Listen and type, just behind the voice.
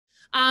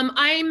I'm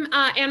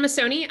Anne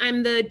Masoni.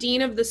 I'm the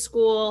Dean of the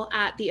School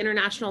at the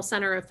International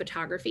Center of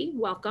Photography.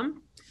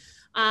 Welcome.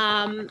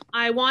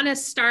 I want to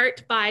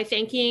start by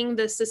thanking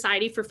the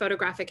Society for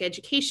Photographic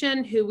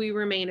Education, who we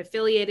remain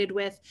affiliated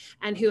with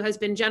and who has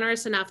been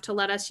generous enough to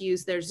let us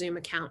use their Zoom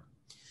account.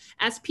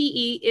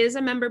 SPE is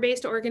a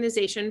member-based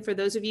organization for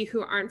those of you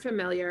who aren't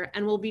familiar,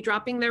 and we'll be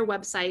dropping their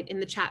website in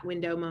the chat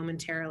window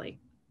momentarily.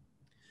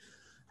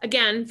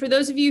 Again, for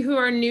those of you who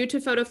are new to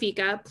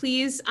FotoFika,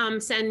 please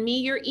send me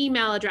your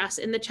email address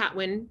in the chat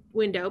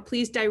window.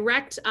 Please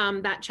direct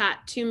that chat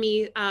to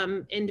me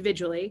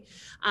individually.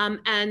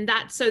 And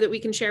that's so that we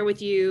can share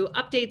with you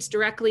updates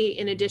directly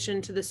in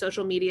addition to the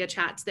social media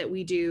chats that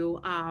we do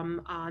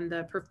on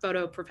the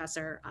Photo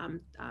Professor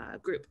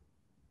group.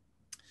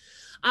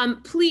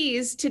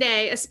 Please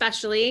today,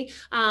 especially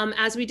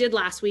as we did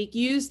last week,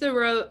 use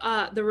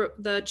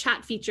the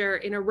chat feature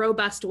in a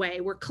robust way.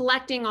 We're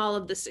collecting all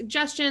of the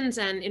suggestions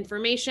and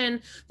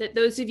information that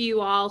those of you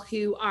all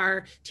who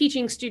are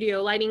teaching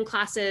studio lighting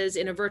classes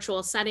in a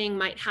virtual setting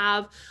might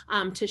have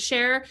to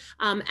share.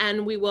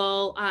 And we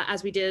will,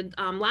 as we did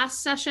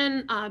last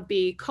session,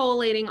 be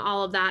collating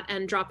all of that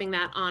and dropping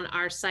that on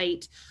our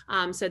site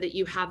so that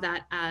you have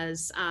that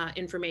as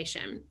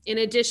information. In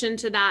addition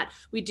to that,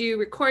 we do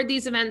record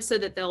these events so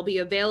that they'll be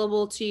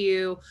available to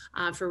you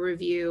for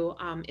review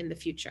in the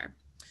future.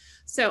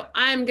 So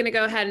I'm going to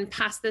go ahead and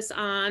pass this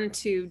on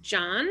to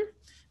John,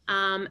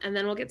 and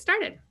then we'll get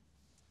started.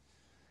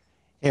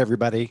 Hey,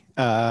 everybody.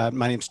 My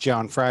name's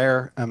John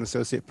Fryer. I'm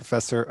Associate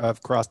Professor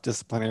of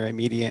Cross-Disciplinary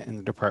Media in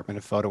the Department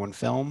of Photo and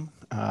Film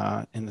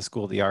in the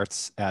School of the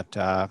Arts at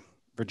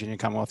Virginia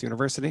Commonwealth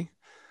University.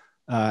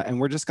 And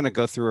we're just going to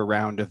go through a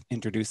round of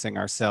introducing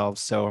ourselves.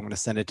 So I'm going to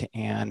send it to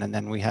Anne, and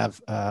then we have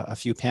a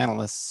few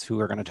panelists who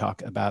are going to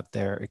talk about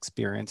their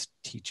experience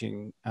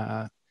teaching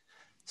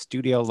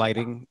studio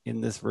lighting in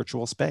this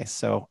virtual space.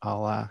 So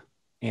I'll,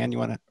 Anne, you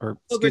want to, or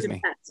excuse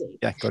me. Betsy.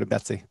 Yeah, go to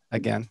Betsy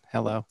again.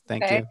 Hello,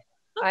 thank you.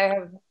 I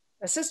have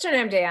a sister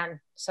named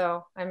Anne,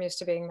 so I'm used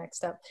to being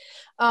mixed up.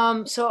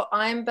 So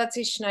I'm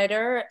Betsy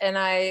Schneider, and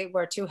I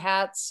wear two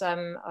hats.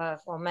 I'm,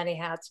 well, many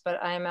hats,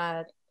 but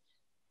I'm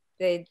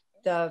the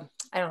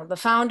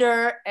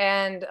founder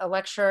and a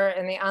lecturer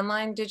in the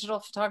online digital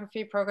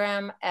photography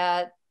program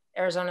at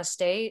Arizona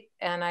State,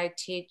 and I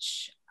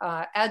teach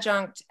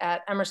adjunct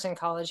at Emerson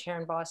College here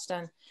in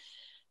Boston.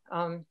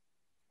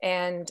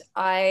 And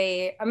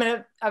I'm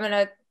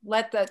gonna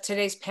let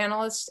today's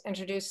panelists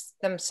introduce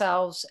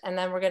themselves, and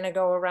then we're gonna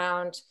go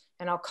around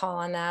and I'll call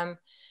on them.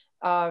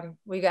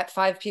 We got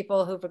 5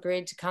 people who've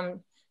agreed to come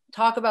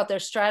talk about their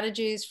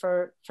strategies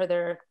for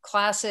their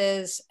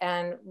classes,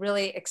 and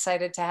really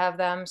excited to have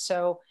them.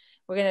 So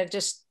we're gonna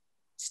just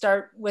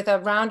start with a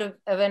round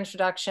of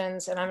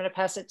introductions, and I'm gonna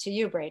pass it to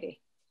you,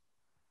 Brady.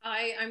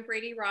 Hi, I'm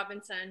Brady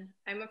Robinson.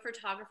 I'm a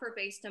photographer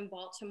based in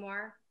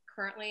Baltimore.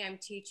 Currently, I'm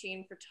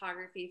teaching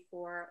photography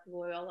for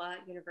Loyola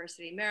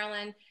University,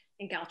 Maryland,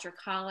 and Goucher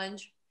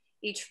College.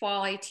 Each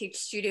fall, I teach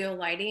studio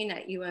lighting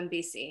at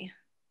UMBC.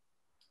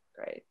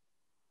 Great.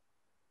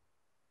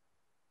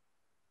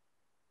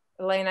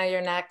 Elena,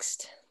 you're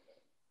next.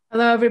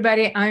 Hello,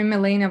 everybody. I'm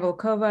Elena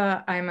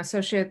Volkova. I'm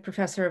Associate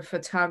Professor of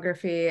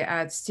Photography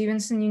at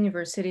Stevenson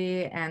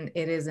University, and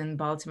it is in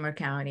Baltimore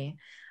County.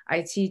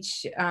 I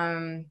teach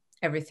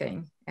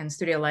everything, and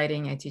studio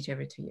lighting I teach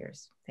every 2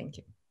 years. Thank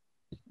you.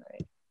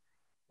 Right.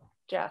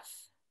 Geoff.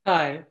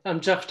 Hi, I'm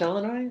Geoff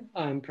Delanoy.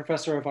 I'm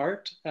Professor of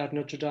Art at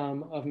Notre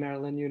Dame of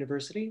Maryland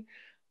University,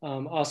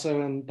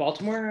 also in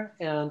Baltimore.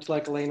 And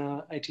like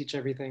Elena, I teach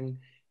everything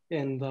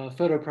in the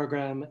photo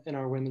program in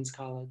our women's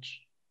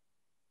college.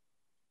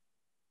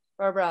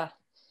 Barbara.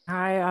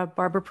 Hi,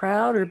 Barbara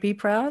Proud, or B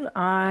Proud.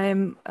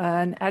 I'm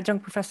an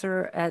adjunct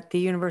professor at the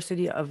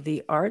University of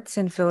the Arts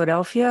in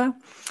Philadelphia,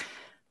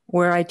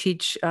 where I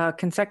teach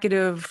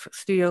consecutive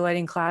studio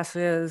lighting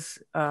classes,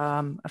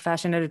 a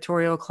fashion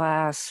editorial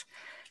class,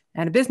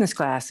 and a business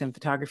class in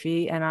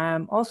photography. And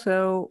I'm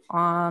also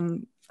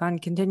on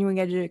continuing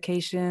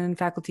education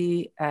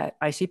faculty at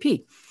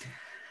ICP.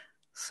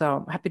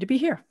 So I'm happy to be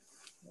here.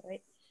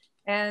 Right.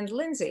 And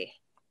Lindsay.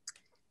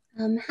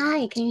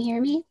 Hi, can you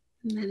hear me?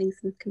 I'm having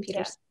some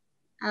computers.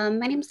 Yeah.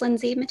 My name is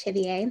Lindsay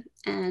Metivier,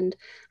 and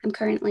I'm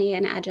currently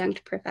an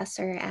adjunct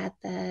professor at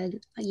the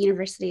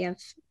University of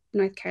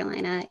North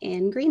Carolina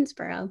in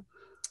Greensboro.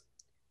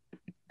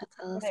 That's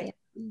all I'll say.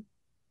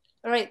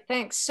 All right,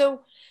 thanks.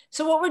 So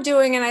what we're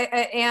doing, and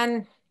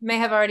Anne may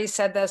have already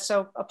said this,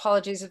 so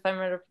apologies if I'm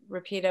going to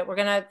repeat it. We're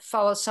going to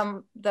follow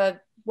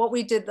what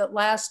we did the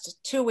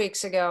last 2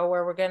 weeks ago,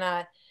 where we're going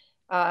to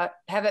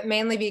have it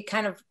mainly be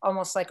kind of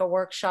almost like a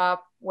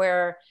workshop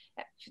where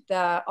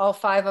all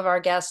 5 of our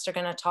guests are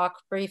going to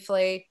talk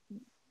briefly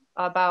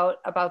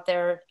about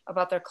their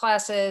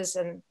classes,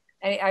 and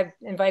I've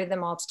invited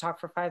them all to talk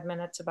for 5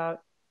 minutes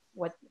about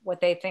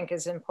what they think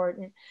is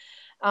important.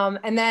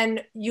 And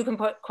then you can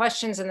put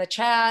questions in the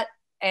chat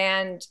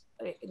and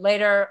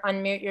later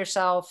unmute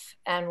yourself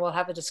and we'll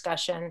have a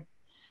discussion.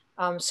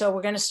 So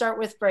we're going to start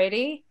with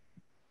Brady,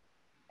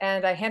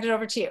 and I hand it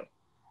over to you.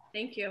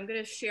 Thank you. I'm going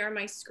to share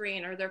my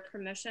screen. Are there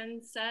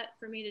permissions set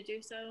for me to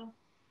do so?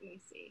 Let me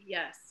see.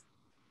 Yes.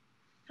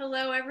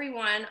 Hello,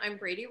 everyone. I'm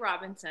Brady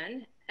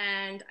Robinson,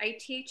 and I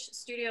teach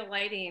studio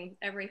lighting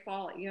every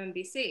fall at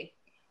UMBC.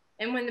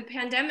 And when the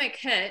pandemic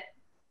hit,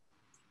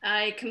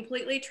 I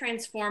completely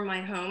transformed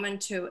my home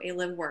into a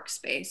live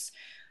workspace.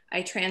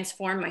 I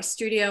transformed my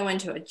studio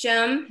into a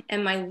gym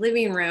and my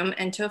living room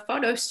into a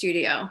photo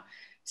studio.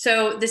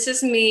 So this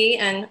is me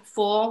in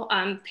full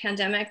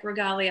pandemic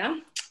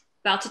regalia,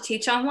 about to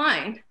teach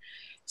online.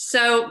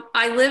 So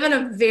I live in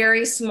a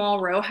very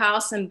small row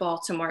house in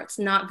Baltimore. It's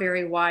not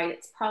very wide.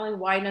 It's probably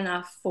wide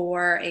enough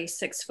for a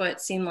 6-foot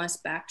seamless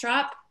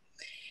backdrop.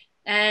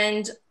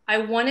 And I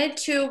wanted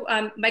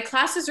to, my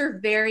classes are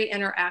very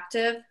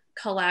interactive,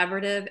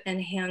 collaborative,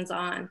 and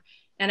hands-on.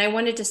 And I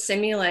wanted to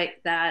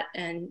simulate that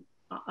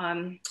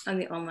on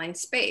the online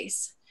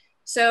space.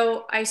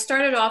 So I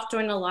started off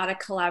doing a lot of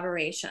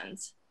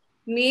collaborations.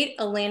 Meet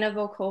Elena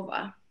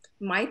Volkova,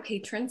 my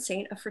patron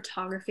saint of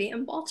photography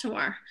in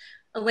Baltimore.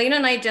 Elena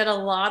and I did a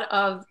lot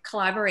of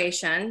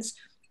collaborations.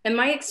 In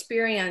my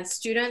experience,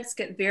 students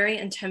get very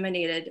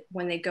intimidated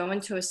when they go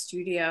into a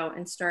studio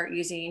and start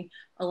using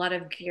a lot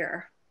of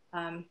gear,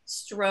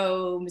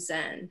 strobes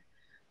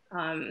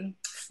and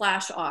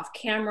flash off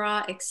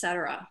camera,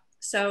 etc.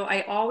 So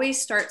I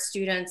always start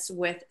students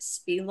with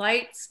speed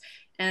lights,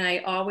 and I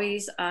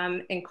always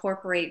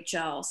incorporate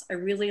gels. I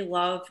really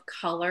love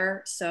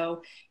color,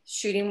 so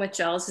shooting with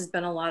gels has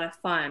been a lot of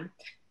fun.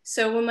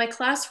 So when my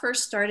class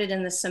first started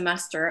in the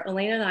semester,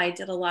 Elena and I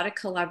did a lot of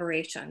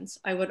collaborations.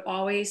 I would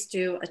always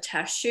do a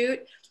test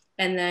shoot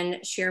and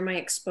then share my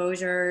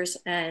exposures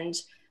and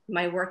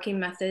my working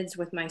methods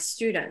with my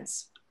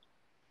students.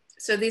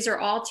 So these are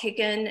all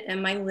taken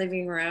in my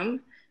living room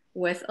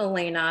with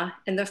Elena.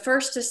 And the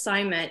first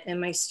assignment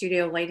in my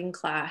studio lighting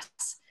class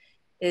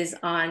is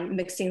on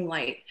mixing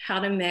light, how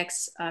to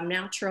mix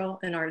natural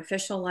and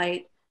artificial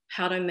light,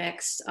 how to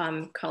mix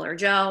color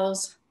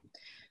gels.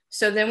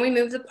 So then we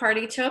moved the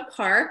party to a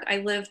park. I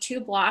live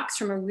 2 blocks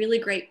from a really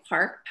great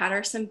park,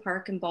 Patterson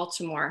Park in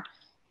Baltimore.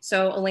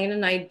 So Elena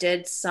and I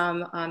did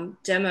some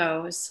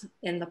demos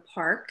in the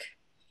park.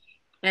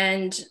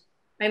 And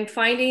I'm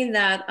finding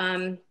that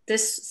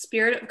this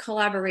spirit of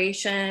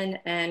collaboration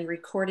and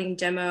recording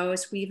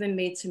demos, we even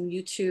made some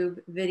YouTube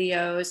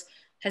videos,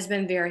 has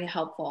been very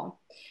helpful.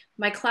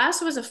 My class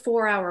was a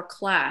 4-hour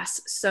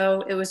class,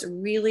 so it was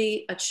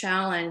really a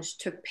challenge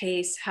to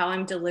pace how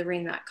I'm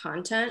delivering that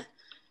content.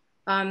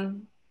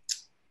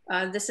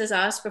 This is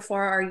us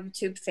before our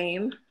YouTube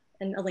fame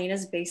in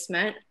Elena's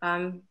basement.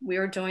 We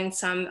were doing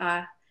some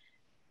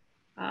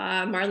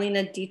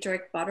Marlene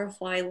Dietrich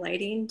butterfly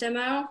lighting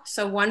demo.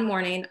 So one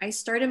morning I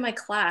started my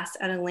class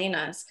at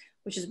Elena's,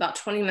 which is about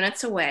 20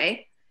 minutes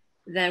away,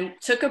 then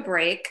took a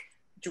break,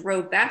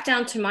 drove back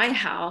down to my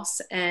house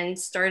and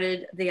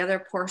started the other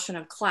portion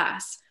of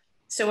class.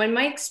 So in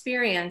my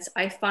experience,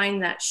 I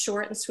find that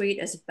short and sweet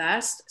is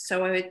best.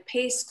 So I would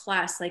pace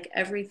class like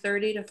every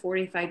 30 to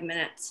 45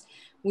 minutes.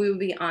 We would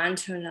be on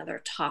to another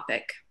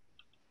topic.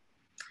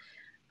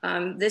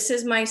 This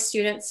is my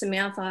student,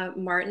 Samantha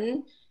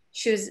Martin.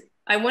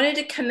 I wanted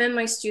to commend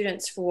my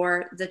students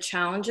for the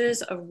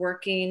challenges of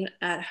working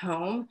at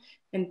home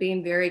and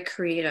being very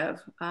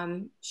creative.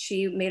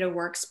 She made a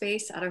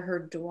workspace out of her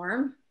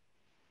dorm,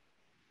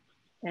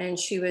 and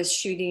she was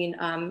shooting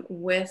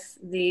with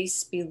the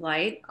speed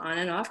light on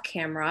and off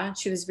camera.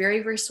 She was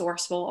very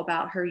resourceful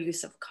about her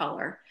use of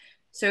color.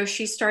 So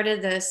she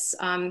started this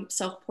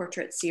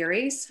self-portrait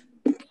series.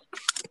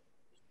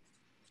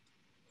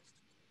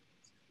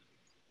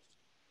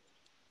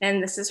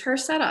 And this is her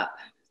setup.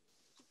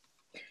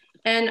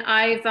 And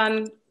I've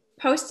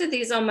posted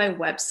these on my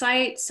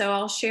website, so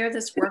I'll share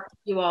this work with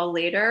you all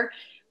later.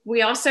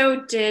 We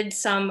also did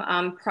some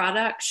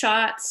product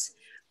shots.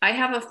 I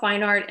have a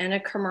fine art and a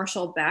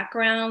commercial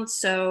background,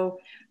 so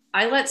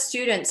I let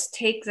students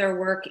take their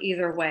work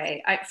either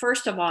way.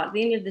 First of all, at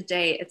the end of the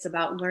day, it's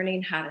about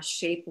learning how to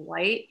shape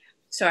light.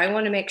 So I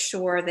want to make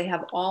sure they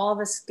have all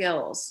the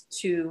skills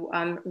to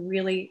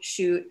really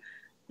shoot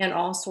in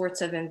all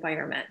sorts of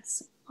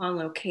environments, on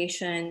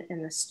location,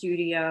 in the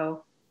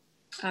studio.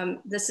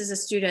 This is a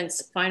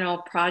student's final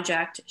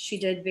project. She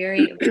did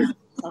very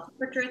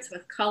self-portraits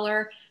with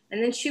color,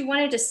 and then she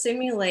wanted to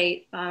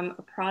simulate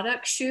a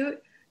product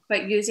shoot,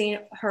 but using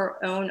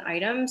her own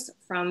items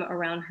from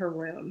around her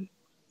room.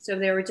 So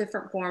there were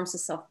different forms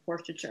of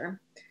self-portraiture.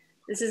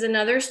 This is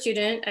another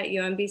student at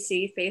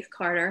UMBC, Faith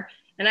Carter.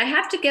 And I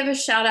have to give a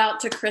shout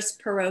out to Chris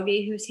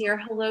Pierogi, who's here.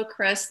 Hello,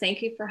 Chris.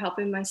 Thank you for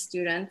helping my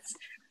students.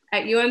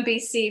 At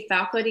UMBC,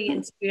 faculty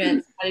and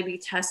students had to be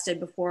tested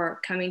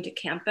before coming to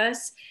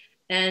campus.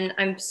 And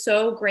I'm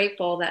so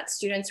grateful that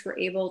students were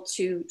able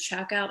to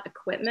check out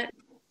equipment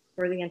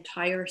for the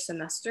entire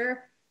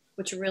semester,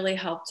 which really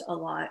helped a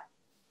lot.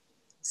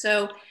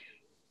 So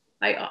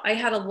I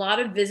had a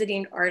lot of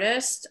visiting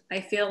artists.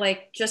 I feel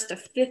like just a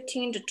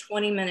 15 to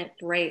 20 minute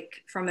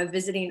break from a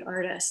visiting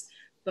artist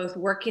both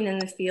working in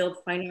the field,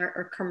 fine art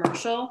or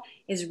commercial,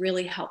 is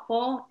really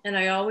helpful. And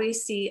I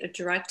always see a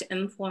direct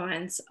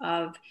influence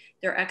of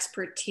their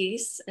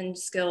expertise and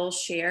skills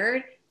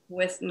shared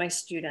with my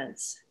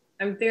students.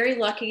 I'm very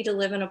lucky to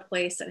live in a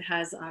place that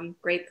has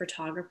great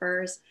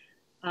photographers.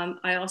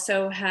 I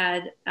also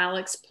had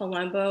Alex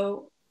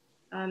Palumbo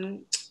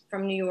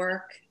from New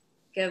York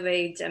give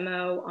a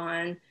demo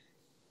on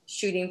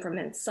shooting from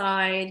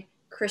inside.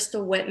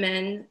 Crystal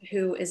Whitman,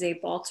 who is a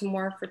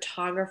Baltimore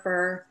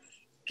photographer,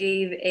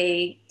 gave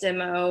a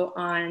demo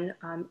on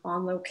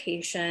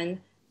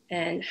location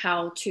and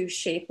how to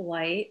shape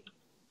light.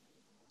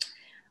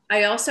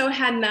 I also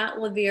had Matt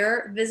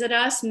Levere visit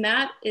us.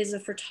 Matt is a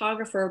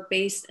photographer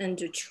based in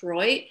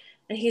Detroit,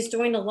 and he's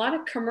doing a lot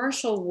of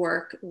commercial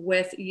work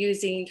with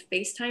using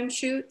FaceTime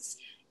shoots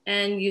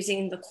and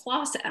using the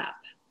Close app,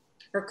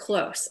 or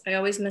Close. I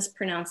always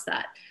mispronounce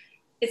that.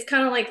 It's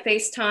kind of like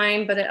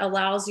FaceTime, but it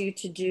allows you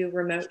to do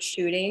remote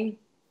shooting.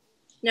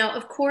 Now,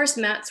 of course,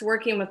 Matt's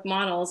working with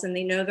models and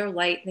they know their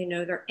light, they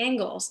know their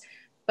angles.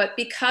 But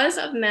because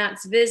of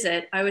Matt's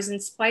visit, I was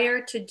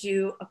inspired to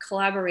do a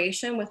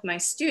collaboration with my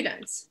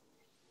students.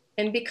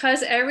 And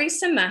because every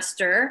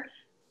semester,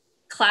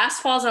 class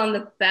falls on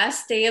the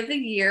best day of the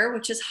year,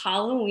 which is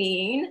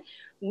Halloween,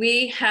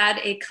 we had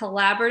a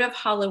collaborative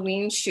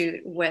Halloween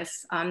shoot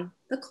with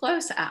the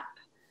Close app.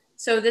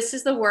 So this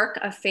is the work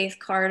of Faith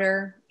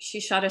Carter. She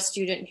shot a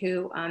student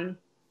who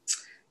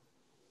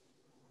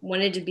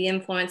wanted to be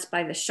influenced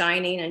by The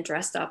Shining and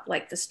dressed up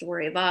like The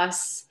Story of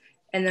Us.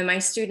 And then my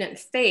student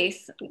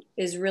Faith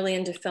is really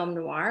into film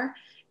noir,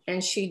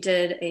 and she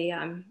did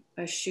a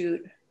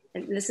shoot,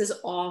 and this is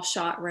all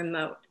shot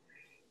remote.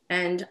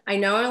 And I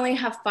know I only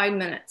have 5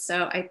 minutes,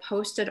 so I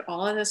posted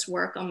all of this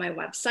work on my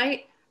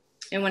website.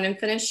 And when I'm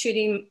finished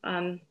shooting,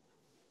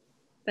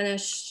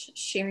 finished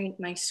sharing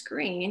my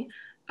screen,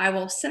 I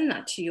will send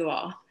that to you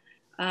all.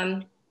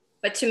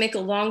 But to make a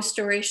long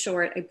story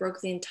short, I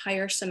broke the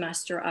entire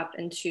semester up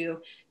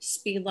into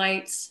speed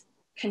lights,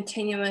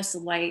 continuous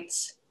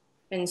lights,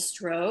 and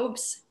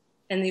strobes.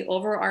 And the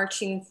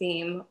overarching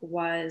theme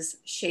was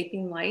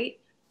shaping light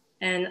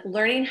and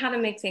learning how to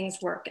make things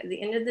work. At the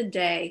end of the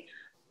day,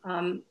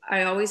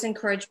 I always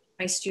encourage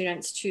my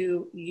students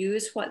to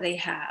use what they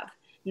have,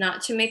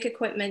 not to make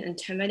equipment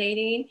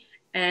intimidating,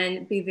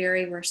 and be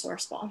very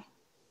resourceful.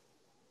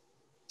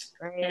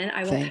 Great. And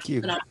I will Thank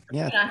you.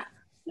 Yeah.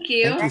 Thank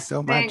you. Thank you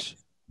so much. Thanks.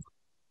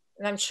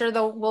 And I'm sure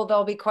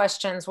there'll be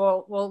questions.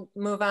 We'll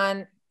move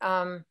on.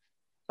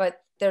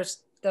 But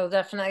there'll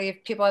definitely,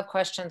 if people have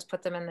questions,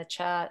 put them in the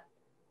chat.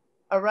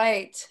 All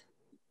right,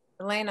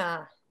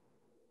 Elena.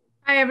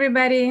 Hi,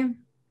 everybody.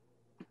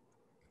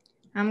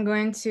 I'm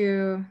going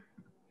to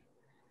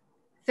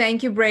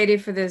thank you, Brady,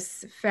 for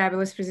this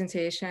fabulous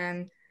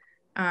presentation.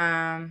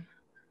 I'm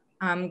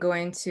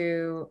going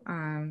to,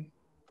 I'm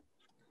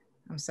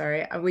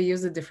sorry, we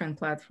use a different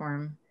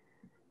platform.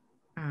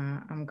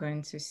 I'm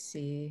going to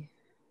see,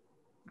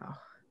 oh,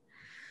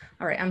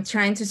 all right, I'm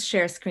trying to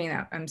share screen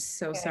out. I'm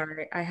so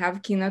sorry. I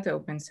have Keynote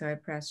open, so I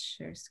press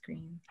share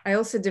screen. I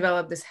also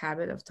developed this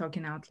habit of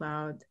talking out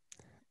loud.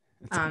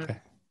 It's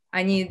okay.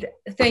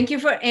 Thank you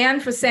for Anne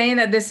for saying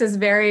that this is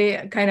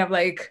very kind of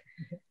like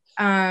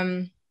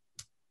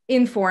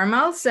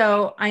informal.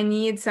 So I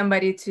need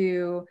somebody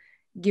to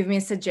give me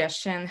a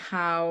suggestion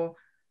how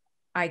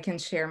I can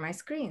share my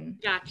screen.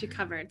 Got you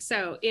covered.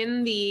 So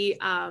in the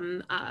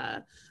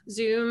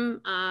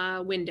Zoom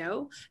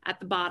window at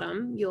the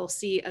bottom, you'll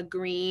see a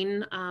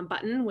green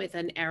button with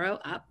an arrow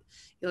up.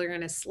 You're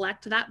going to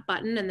select that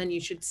button, and then you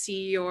should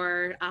see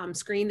your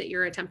screen that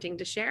you're attempting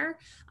to share,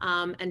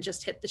 and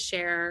just hit the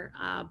share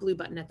blue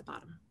button at the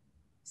bottom.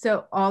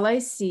 So all I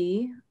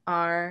see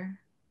are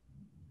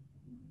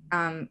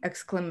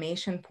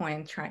exclamation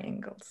point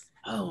triangles.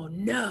 Oh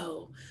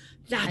no,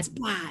 that's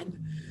bad.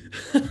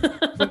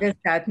 What does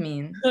that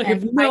mean? I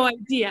have no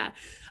idea.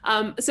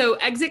 So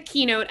exit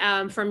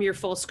Keynote from your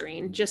full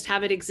screen. Just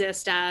have it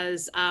exist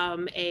as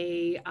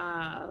a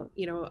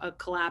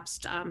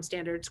collapsed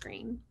standard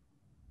screen.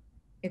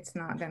 It's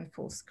not in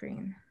full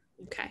screen.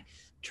 Okay.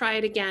 Try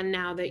it again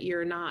now that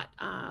you're not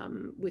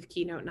with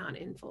Keynote not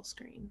in full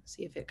screen.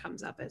 See if it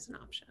comes up as an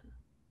option.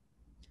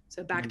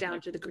 So back down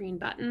to the green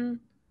button.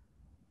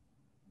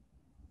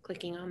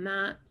 Clicking on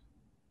that.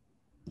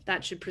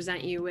 That should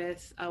present you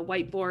with a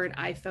whiteboard,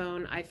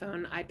 iPhone,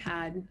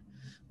 iPad,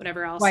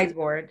 whatever else.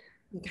 Whiteboard.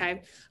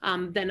 Okay.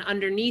 Then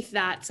underneath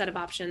that set of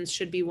options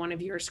should be one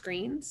of your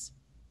screens.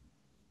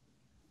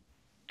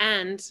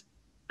 And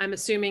I'm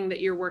assuming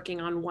that you're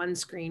working on one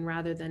screen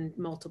rather than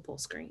multiple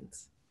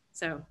screens.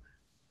 So.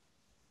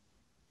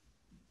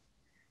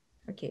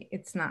 Okay,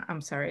 it's not, I'm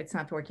sorry, it's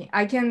not working.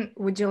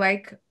 Would you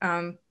like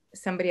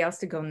somebody else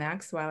to go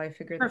next while I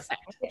figure this out?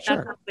 Perfect.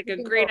 That sounds like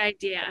a great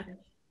idea.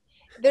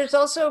 There's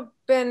also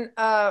been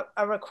a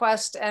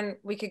request, and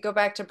we could go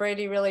back to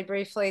Brady really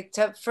briefly,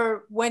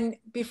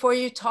 before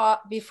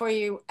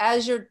you,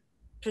 as you're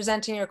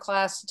presenting your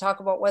class, to talk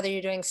about whether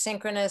you're doing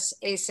synchronous,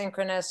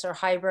 asynchronous, or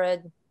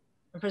hybrid,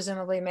 and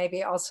presumably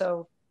maybe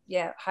also,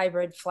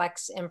 hybrid,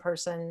 flex,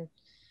 in-person.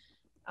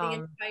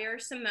 The entire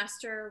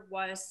semester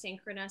was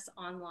synchronous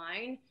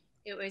online.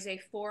 It was a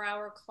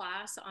 4-hour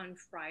class on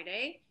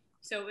Friday.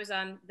 So it was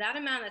that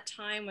amount of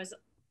time was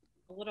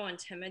a little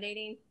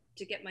intimidating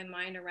to get my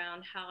mind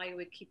around how I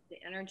would keep the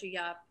energy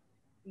up,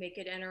 make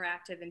it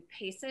interactive, and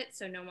pace it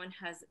so no one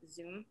has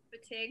Zoom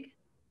fatigue.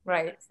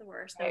 Right. That's the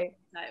worst. Right.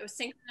 It was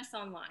synchronous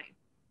online.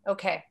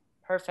 Okay,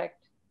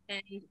 perfect.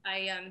 And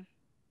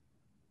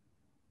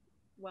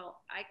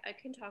well, I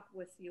can talk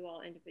with you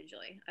all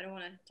individually. I don't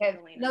want to take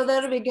Elena. No,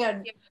 that'll be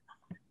good.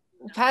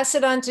 Yeah. Pass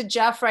it on to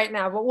Geoff right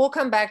now, but we'll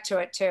come back to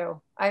it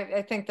too.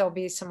 I think there'll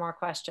be some more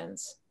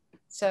questions.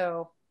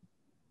 So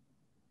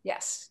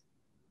yes,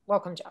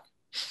 welcome, Geoff.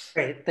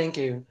 Great, thank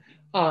you.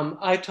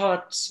 I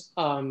taught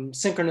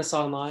synchronous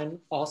online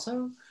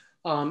also,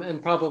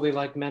 and probably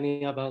like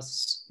many of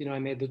us, I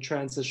made the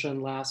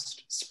transition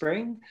last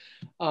spring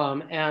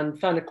and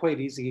found it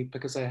quite easy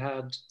because I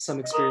had some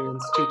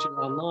experience teaching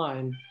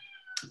online.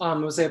 I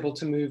was able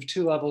to move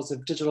 2 levels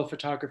of digital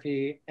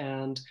photography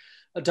and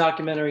a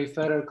documentary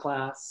photo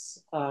class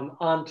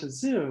onto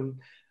Zoom.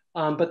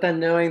 But then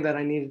knowing that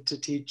I needed to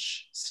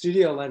teach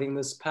studio lighting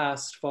this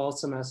past fall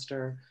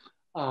semester,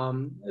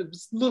 it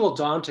was a little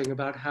daunting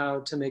about how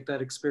to make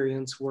that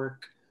experience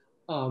work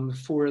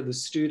for the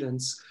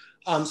students.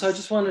 So I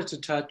just wanted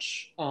to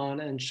touch on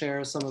and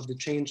share some of the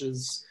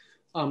changes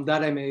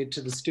that I made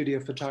to the studio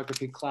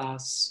photography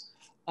class.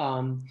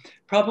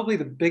 Probably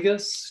the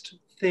biggest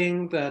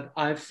thing that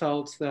I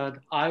felt that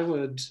I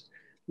would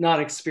not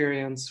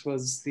experience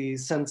was the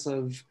sense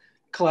of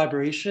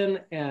collaboration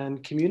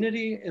and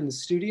community in the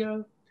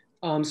studio.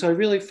 So I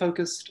really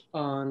focused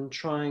on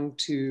trying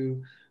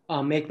to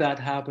make that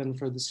happen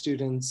for the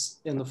students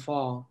in the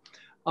fall.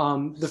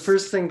 The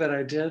first thing that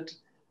I did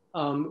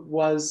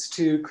was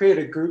to create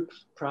a group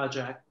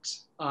project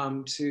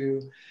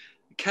to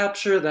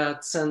capture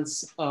that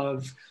sense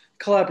of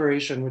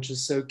collaboration, which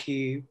is so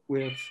key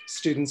with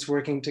students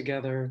working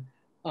together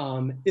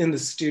in the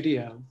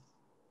studio.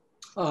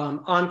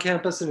 On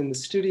campus and in the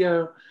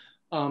studio,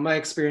 my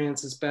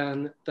experience has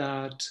been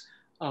that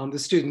the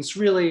students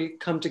really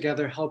come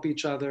together, help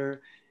each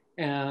other,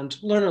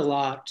 and learn a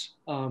lot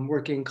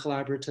working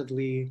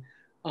collaboratively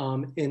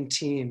in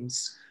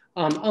teams.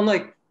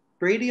 Unlike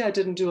Brady, I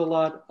didn't do a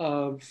lot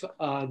of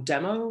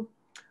demo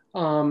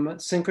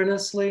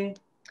synchronously.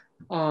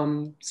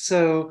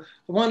 So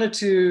I wanted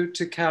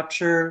to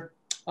capture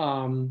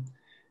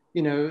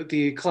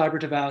the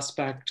collaborative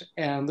aspect.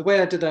 And the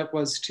way I did that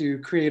was to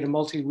create a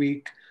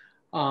multi-week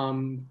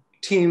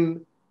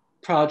team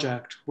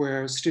project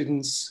where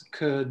students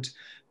could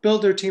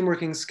build their team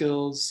working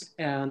skills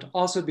and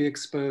also be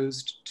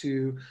exposed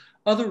to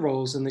other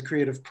roles in the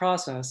creative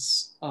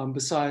process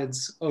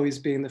besides always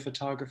being the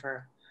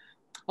photographer.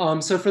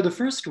 So for the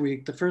first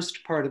week, the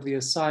first part of the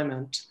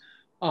assignment,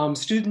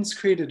 students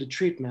created a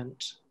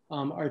treatment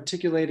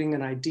articulating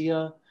an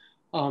idea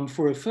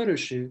for a photo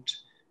shoot.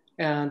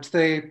 And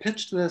they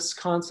pitched this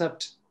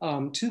concept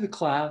to the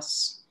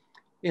class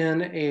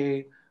in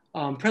a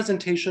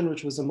presentation,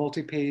 which was a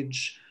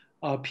multi-page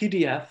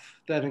PDF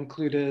that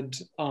included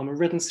a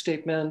written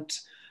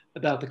statement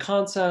about the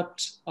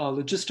concept,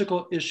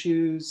 logistical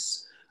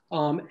issues,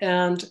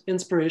 and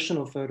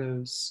inspirational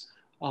photos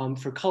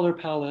for color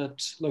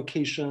palette,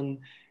 location,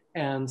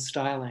 and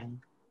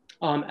styling.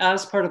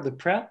 As part of the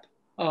prep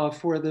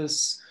for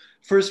this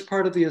first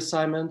part of the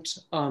assignment,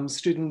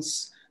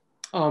 students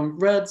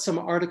read some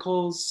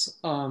articles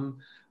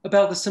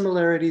about the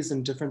similarities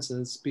and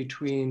differences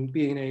between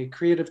being a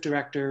creative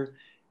director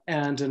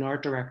and an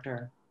art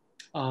director,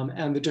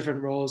 and the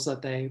different roles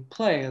that they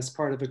play as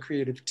part of a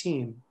creative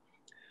team.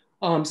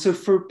 So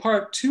for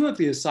part 2 of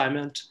the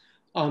assignment,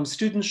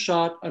 students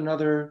shot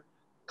another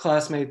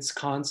classmate's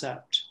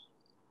concept.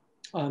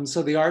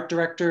 So the art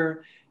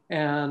director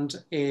and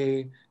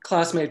a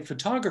classmate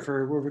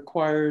photographer were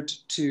required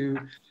to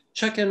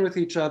check in with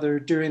each other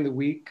during the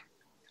week.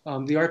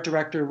 The art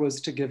director was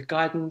to give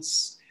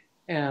guidance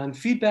and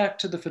feedback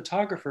to the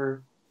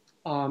photographer,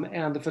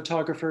 and the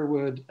photographer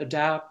would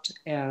adapt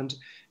and,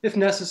 if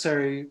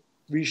necessary,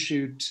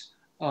 reshoot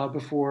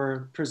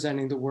before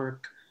presenting the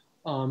work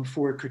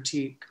for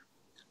critique.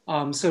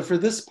 So for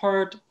this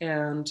part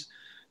and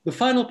the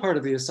final part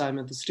of the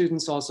assignment, the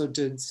students also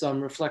did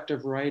some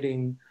reflective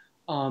writing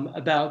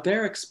about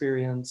their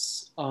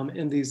experience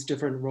in these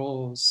different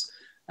roles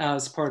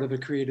as part of a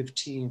creative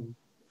team.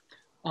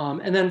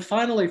 And then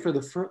finally, for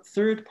the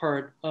third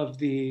part of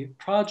the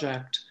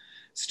project,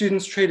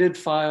 students traded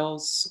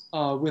files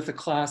with a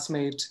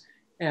classmate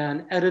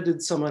and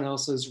edited someone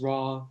else's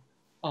raw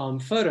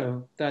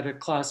photo that a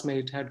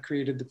classmate had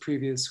created the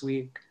previous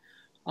week.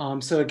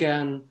 So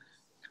again,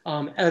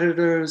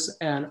 editors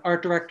and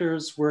art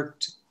directors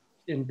worked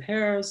in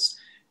pairs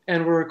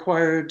and were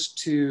required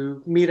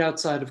to meet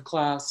outside of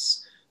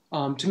class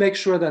to make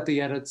sure that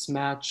the edits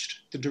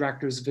matched the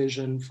director's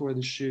vision for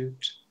the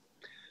shoot.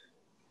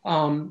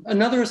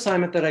 Another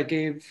assignment that I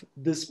gave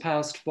this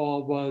past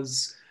fall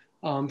was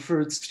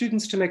for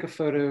students to make a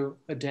photo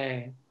a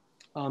day.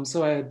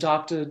 So I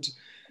adopted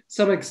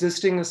some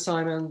existing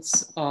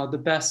assignments, the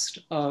best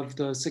of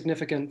the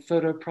significant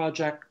photo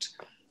project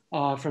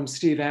from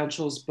Steve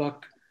Anschel's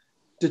book,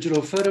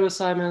 Digital Photo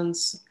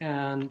Assignments,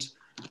 and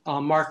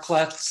Mark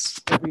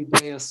Kletz's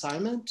Everyday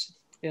Assignment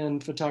in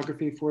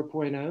Photography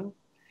 4.0.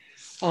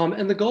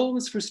 And the goal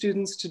was for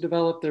students to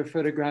develop their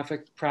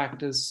photographic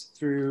practice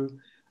through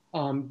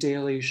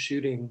daily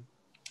shooting.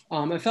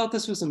 I felt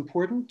this was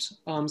important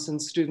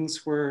since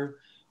students were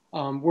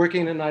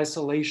working in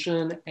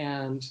isolation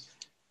and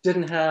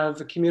didn't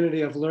have a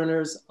community of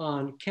learners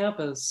on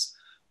campus,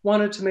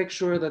 wanted to make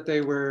sure that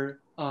they were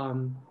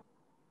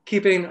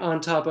keeping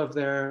on top of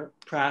their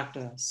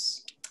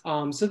practice.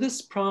 So this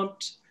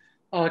prompt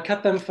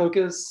kept them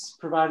focused,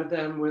 provided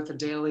them with a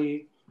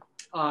daily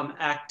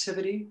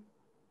activity.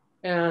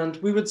 And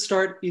we would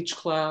start each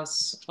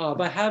class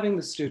by having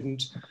the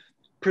student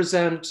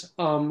present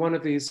one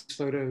of these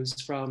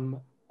photos from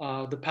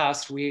the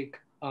past week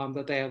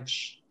that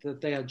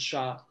they had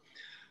shot.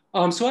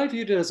 So I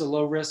viewed it as a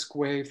low-risk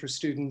way for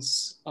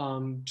students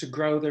to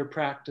grow their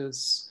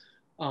practice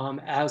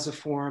as a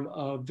form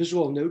of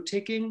visual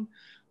note-taking,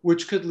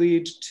 which could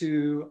lead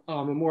to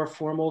a more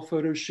formal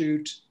photo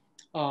shoot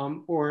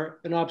or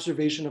an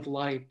observation of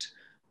light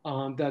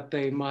that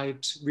they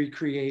might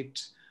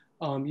recreate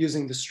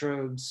using the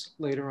strobes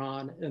later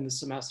on in the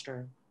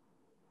semester.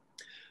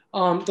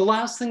 The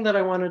last thing that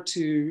I wanted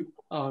to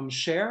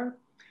share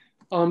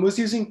was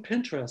using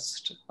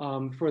Pinterest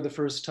for the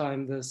first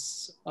time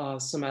this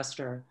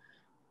semester.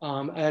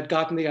 I had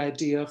gotten the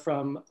idea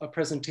from a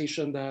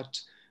presentation that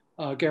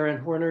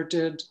Garen Horner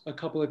did a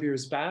couple of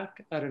years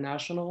back at a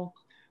national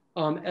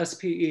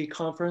SPE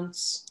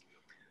conference.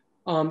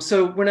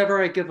 So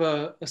whenever I give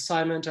an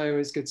assignment, I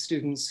always get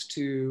students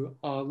to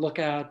look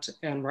at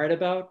and write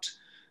about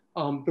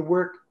the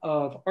work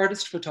of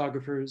artist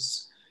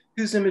photographers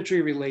whose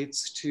imagery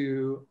relates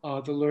to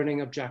the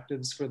learning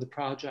objectives for the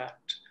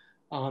project.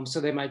 So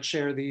they might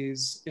share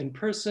these in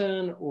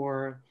person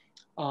or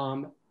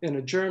in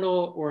a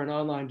journal or an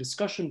online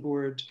discussion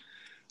board.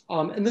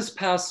 And this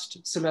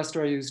past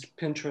semester, I used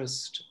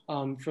Pinterest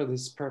for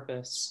this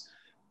purpose.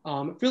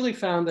 Really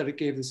found that it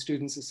gave the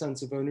students a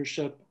sense of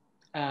ownership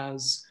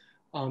as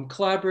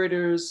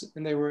collaborators,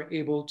 and they were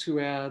able to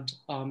add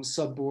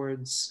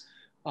subboards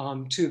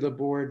to the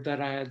board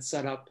that I had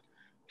set up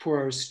for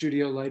our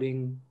studio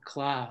lighting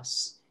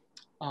class.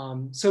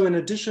 So in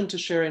addition to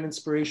sharing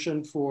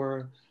inspiration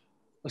for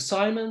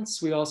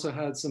assignments, we also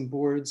had some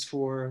boards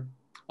for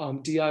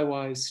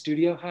DIY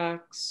studio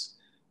hacks.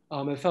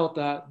 I felt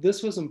that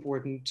this was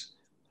important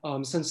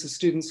since the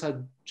students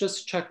had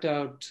just checked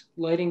out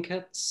lighting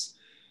kits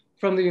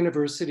from the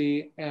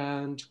university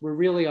and were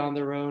really on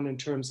their own in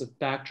terms of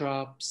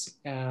backdrops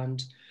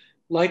and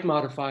light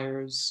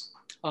modifiers,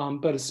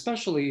 but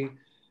especially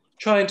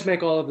trying to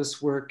make all of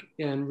this work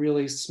in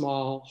really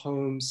small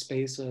home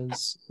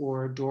spaces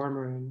or dorm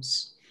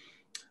rooms.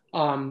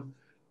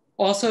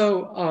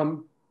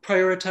 Also,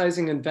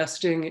 prioritizing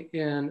investing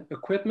in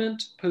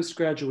equipment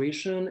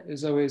post-graduation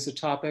is always a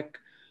topic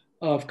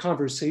of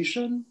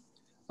conversation,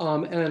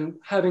 and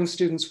having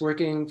students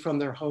working from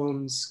their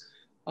homes,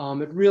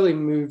 it really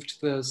moved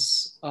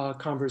this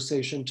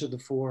conversation to the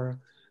fore.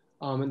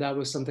 And that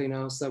was something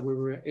else that we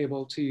were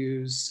able to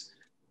use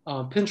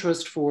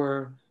Pinterest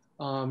for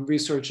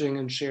researching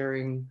and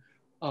sharing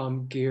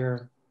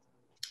gear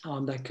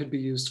that could be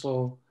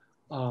useful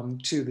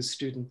to the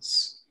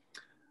students.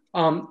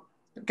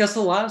 I guess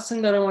the last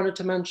thing that I wanted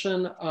to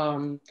mention,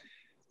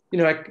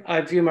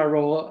 I view my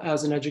role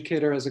as an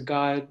educator as a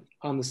guide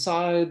on the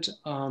side.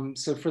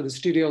 So for the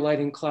studio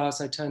lighting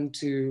class, I tend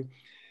to,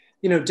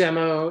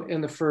 demo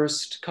in the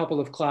first couple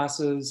of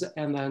classes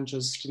and then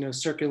just,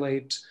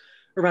 circulate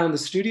around the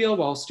studio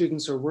while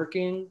students are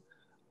working.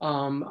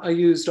 I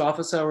used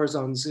office hours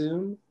on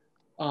Zoom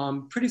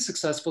pretty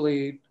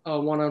successfully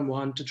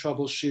one-on-one to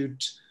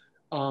troubleshoot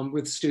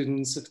with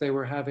students if they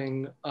were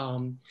having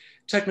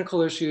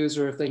technical issues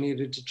or if they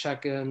needed to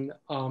check in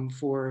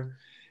for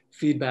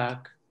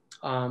feedback.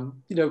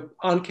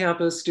 On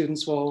campus,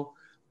 students will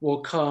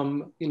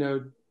come,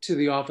 to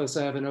the office.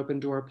 I have an open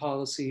door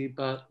policy,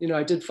 but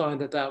I did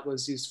find that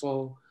was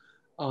useful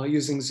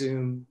using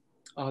Zoom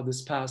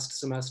this past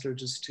semester,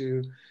 just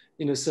to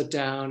sit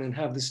down and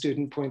have the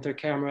student point their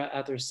camera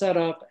at their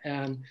setup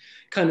and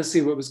kind of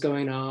see what was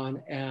going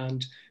on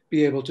and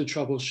be able to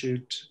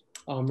troubleshoot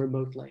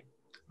remotely.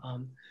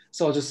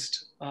 So I'll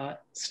just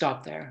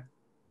stop there.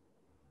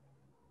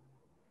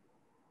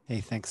 Hey,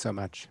 thanks so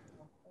much.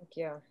 Thank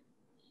you.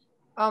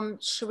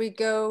 Should we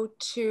go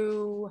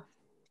to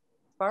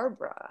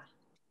Barbara?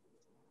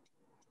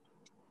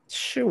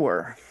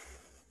 Sure.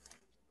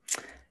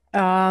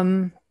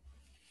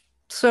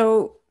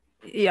 So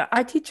yeah,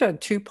 I teach a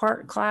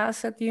two-part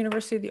class at the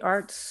University of the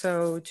Arts,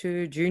 so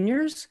to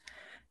juniors.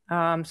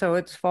 So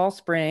it's fall,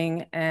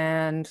 spring,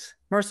 and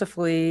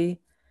mercifully,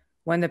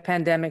 when the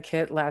pandemic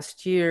hit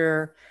last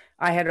year,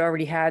 I had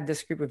already had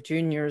this group of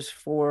juniors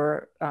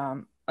for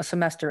a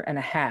semester and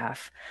a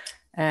half.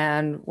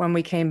 And when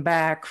we came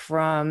back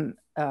from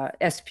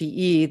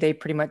SPE, they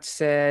pretty much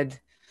said,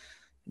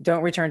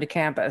 don't return to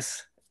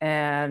campus.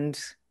 And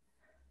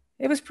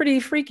it was pretty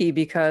freaky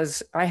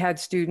because I had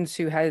students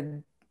who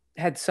had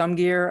some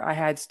gear. I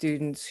had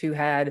students who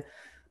had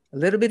a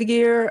little bit of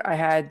gear. I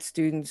had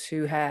students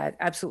who had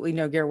absolutely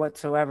no gear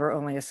whatsoever,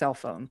 only a cell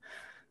phone.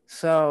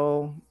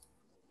 So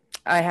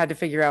I had to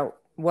figure out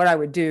what I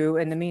would do.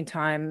 In the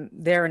meantime,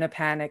 they're in a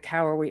panic.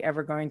 How are we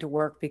ever going to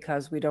work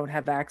because we don't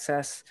have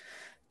access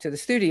to the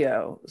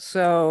studio?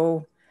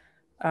 So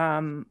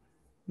my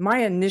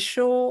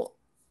initial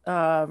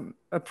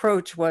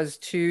approach was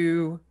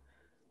to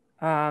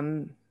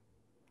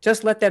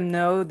just let them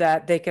know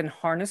that they can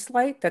harness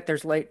light, that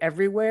there's light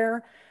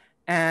everywhere,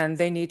 and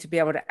they need to be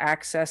able to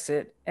access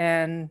it.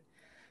 And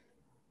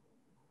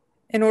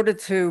in order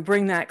to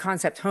bring that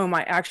concept home,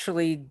 I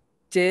actually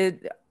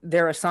did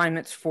their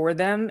assignments for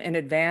them in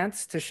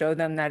advance to show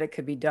them that it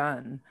could be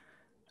done.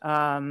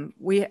 I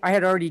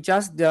had already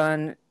just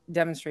done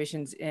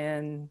demonstrations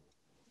in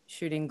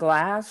shooting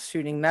glass,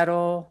 shooting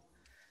metal.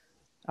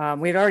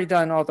 We had already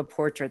done all the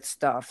portrait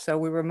stuff. So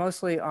we were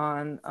mostly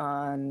on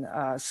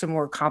some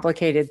more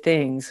complicated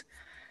things.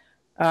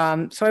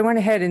 So I went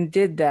ahead and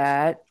did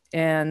that,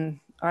 and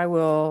I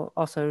will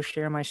also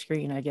share my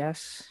screen, I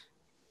guess.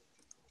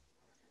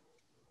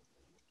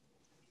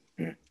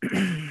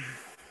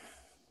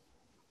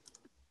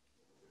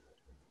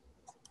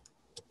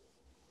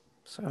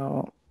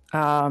 So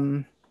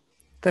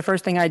the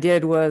first thing I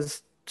did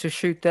was to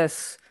shoot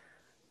this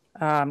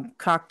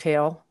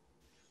cocktail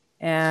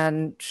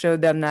and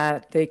showed them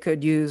that they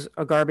could use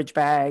a garbage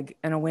bag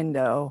and a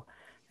window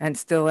and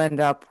still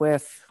end up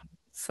with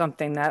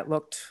something that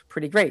looked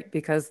pretty great,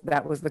 because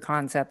that was the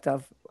concept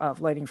of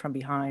lighting from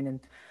behind.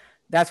 And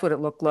that's what it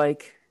looked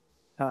like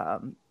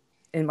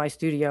in my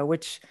studio,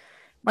 which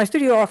my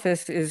studio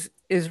office is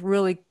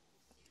really,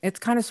 it's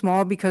kind of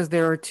small because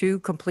there are 2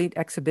 complete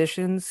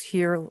exhibitions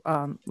here,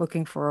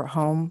 looking for a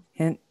home,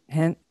 hint.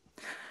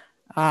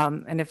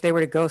 And if they were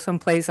to go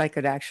someplace, I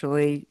could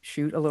actually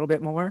shoot a little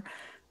bit more.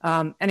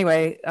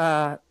 Anyway,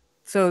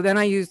 so then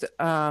I used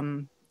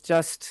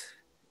just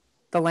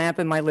the lamp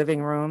in my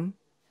living room,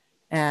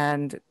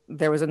 and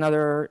there was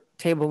another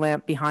table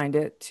lamp behind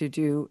it to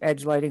do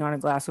edge lighting on a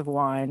glass of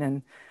wine.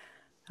 And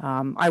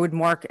I would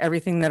mark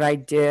everything that I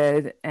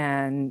did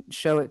and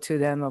show it to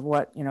them of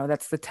what,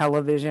 that's the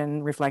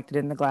television reflected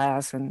in the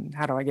glass, and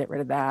how do I get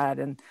rid of that?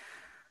 And,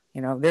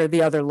 there are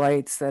the other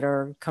lights that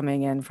are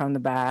coming in from the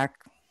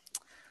back.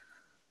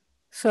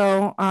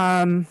 So,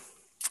 and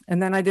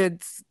then I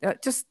did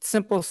just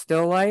simple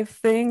still life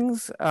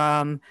things.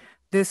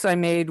 This I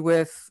made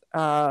with,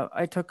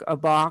 I took a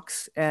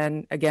box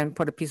and again,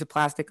 put a piece of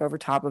plastic over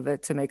top of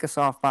it to make a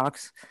soft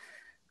box,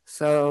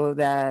 so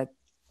that,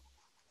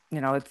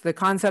 it's the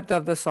concept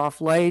of the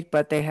soft light,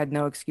 but they had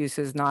no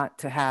excuses not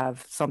to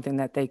have something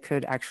that they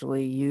could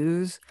actually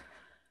use.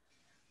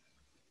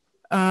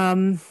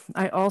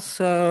 I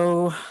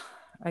also,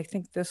 I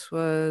think this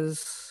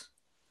was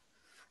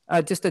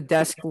just a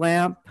desk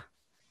lamp.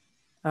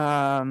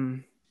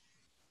 I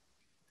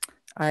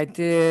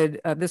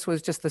did, this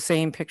was just the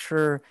same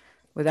picture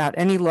without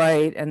any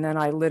light, and then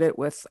I lit it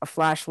with a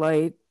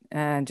flashlight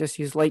and just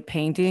used light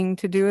painting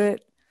to do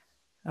it.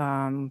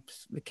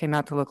 It came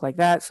out to look like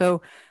that.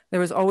 So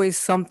there was always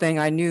something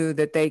I knew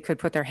that they could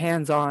put their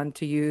hands on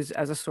to use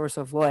as a source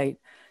of light.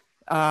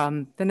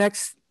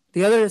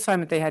 The other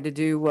assignment they had to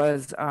do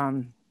was,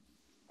 I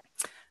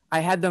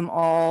had them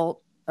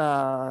all,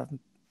 I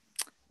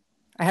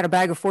had a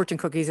bag of fortune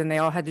cookies, and they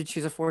all had to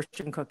choose a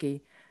fortune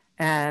cookie.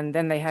 And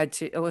then they had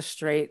to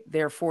illustrate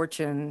their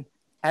fortune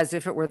as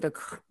if it were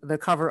the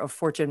cover of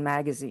Fortune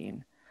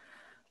magazine.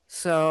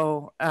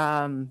 So,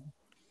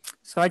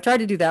 so I tried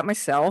to do that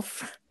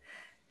myself.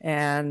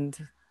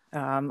 And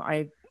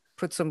I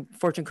put some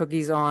fortune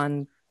cookies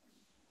on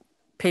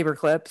paper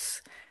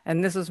clips.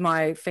 And this is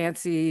my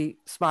fancy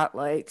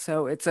spotlight.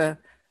 So it's a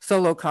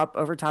solo cup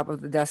over top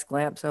of the desk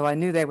lamp. So I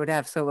knew they would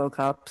have solo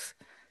cups.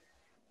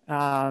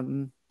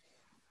 And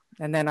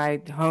then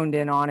I honed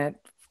in on it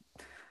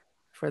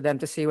for them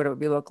to see what it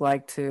would look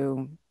like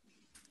to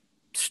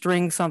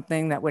string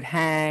something that would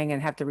hang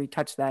and have to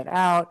retouch that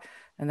out.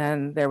 And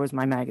then there was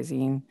my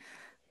magazine.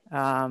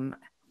 And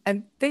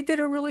they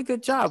did a really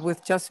good job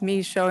with just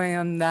me showing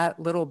them that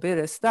little bit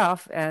of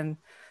stuff. And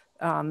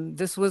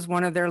this was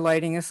one of their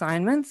lighting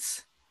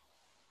assignments.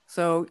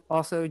 So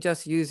also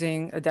just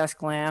using a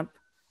desk lamp,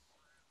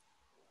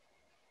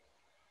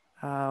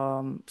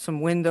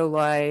 some window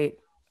light.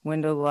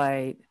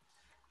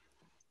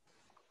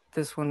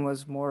 This one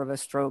was more of a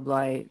strobe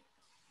light.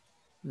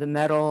 The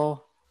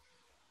metal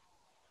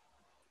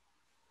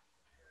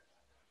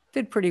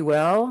did pretty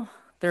well.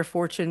 Their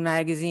Fortune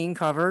magazine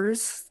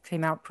covers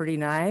came out pretty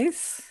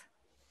nice.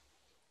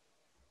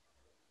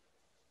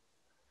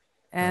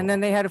 And then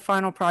they had a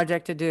final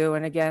project to do.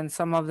 And again,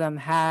 some of them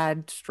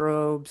had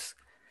strobes.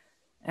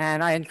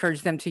 And I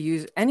encouraged them to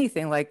use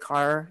anything like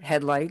car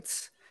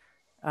headlights.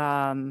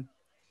 This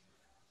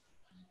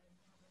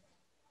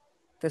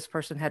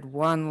person had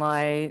one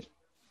light.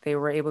 They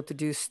were able to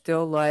do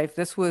still life.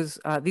 This was,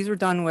 these were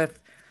done with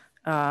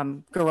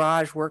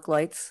garage work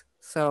lights.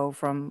 So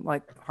from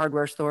like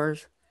hardware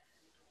stores.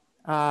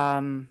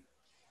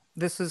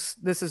 This is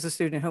a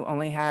student who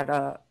only had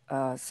a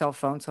cell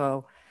phone,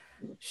 so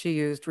she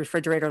used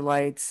refrigerator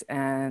lights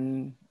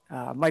and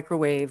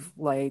microwave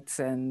lights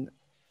and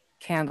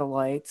candle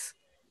lights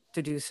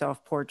to do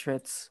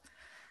self-portraits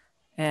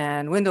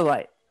and window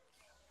light.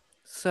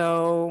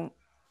 So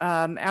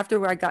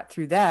after I got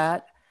through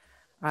that,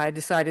 I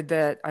decided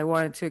that I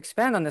wanted to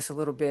expand on this a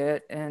little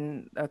bit,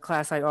 and a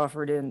class I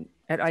offered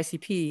at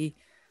ICP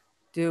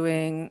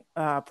doing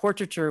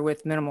portraiture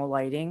with minimal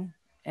lighting.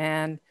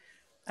 And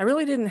I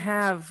really didn't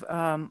have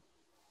a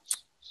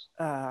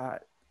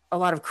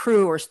lot of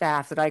crew or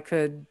staff that I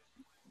could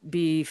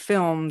be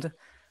filmed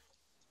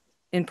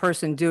in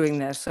person doing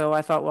this. So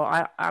I thought, well,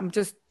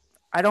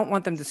 I don't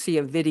want them to see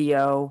a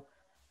video.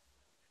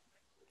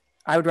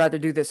 I would rather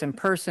do this in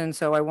person.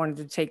 So I wanted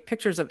to take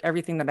pictures of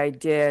everything that I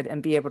did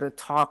and be able to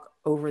talk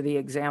over the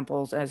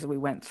examples as we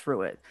went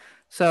through it.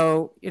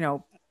 So, you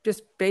know,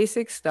 just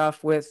basic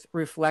stuff with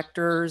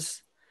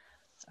reflectors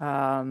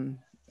and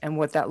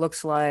what that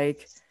looks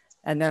like.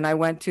 And then I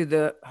went to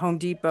the Home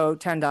Depot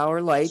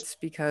 $10 lights,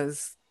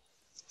 because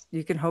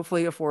you can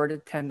hopefully afford a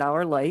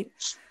 $10 light,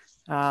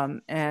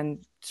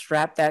 and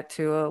strapped that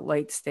to a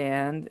light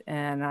stand.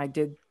 And I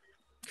did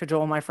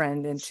cajole my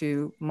friend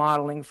into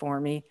modeling for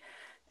me.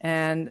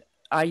 And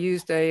I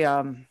used it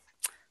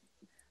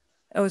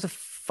was a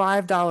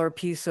 $5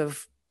 piece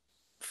of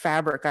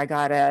fabric I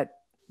got at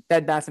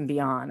Bed Bath &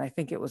 Beyond. I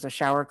think it was a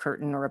shower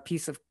curtain or a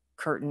piece of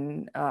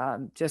curtain,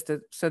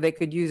 so they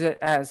could use it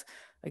as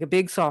like a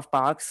big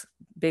softbox,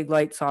 big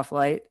light, soft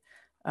light,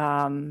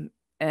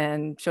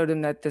 and showed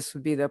them that this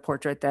would be the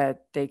portrait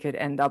that they could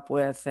end up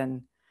with.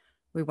 And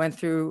we went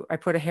through, I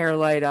put a hair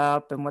light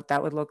up and what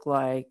that would look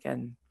like.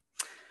 And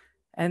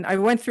I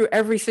went through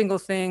every single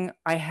thing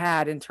I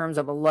had in terms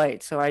of a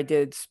light. So I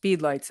did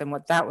speed lights and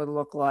what that would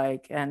look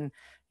like. And,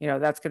 you know,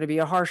 that's going to be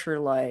a harsher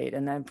light.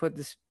 And then put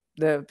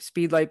the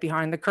speed light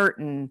behind the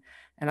curtain,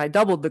 and I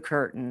doubled the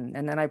curtain,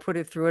 and then I put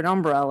it through an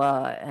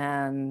umbrella,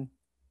 and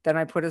then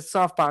I put a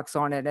softbox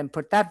on it and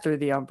put that through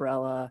the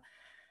umbrella,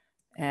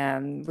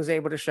 and was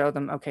able to show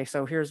them, okay,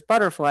 so here's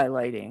butterfly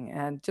lighting.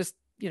 And just,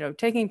 you know,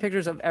 taking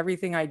pictures of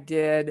everything I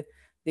did,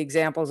 the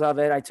examples of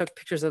it. I took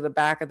pictures of the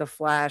back of the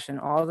flash and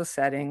all the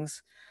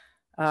settings.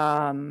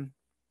 I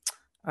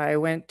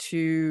went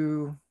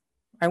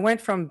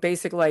from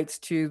basic lights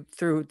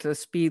through to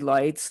speed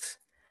lights.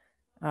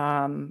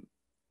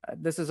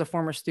 This is a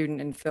former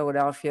student in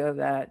Philadelphia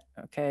that,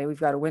 okay, we've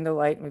got a window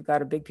light and we've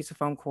got a big piece of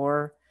foam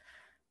core,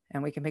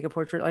 and we can make a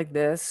portrait like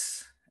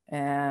this.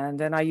 And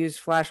then I used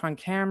flash on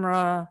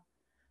camera.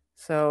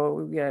 So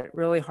we get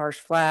really harsh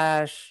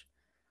flash,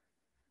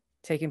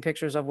 taking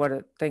pictures of what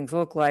things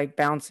look like,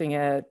 bouncing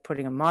it,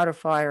 putting a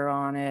modifier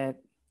on it,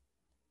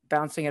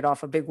 bouncing it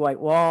off a big white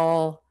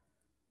wall,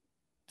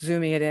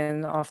 zooming it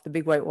in off the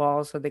big white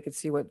wall so they could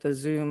see what the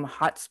zoom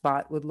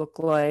hotspot would look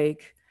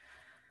like.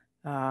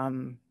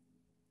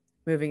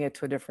 Moving it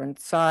to a different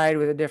side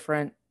with a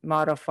different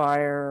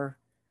modifier,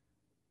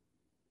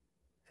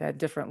 had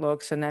different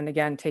looks. And then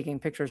again, taking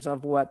pictures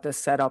of what the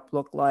setup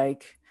looked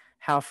like,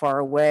 how far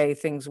away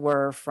things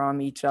were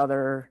from each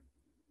other.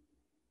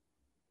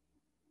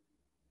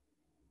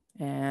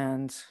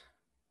 And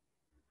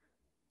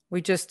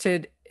we just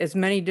did as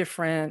many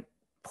different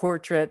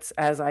portraits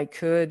as I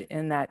could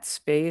in that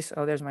space.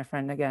 Oh, there's my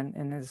friend again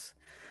in his,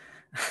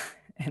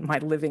 in my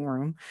living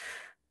room.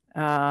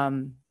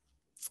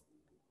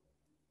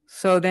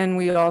 So then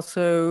we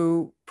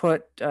also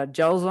put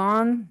gels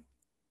on.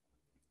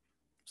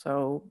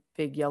 So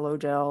big yellow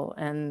gel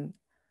and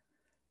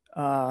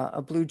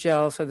a blue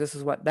gel. So this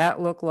is what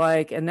that looked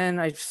like. And then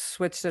I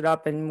switched it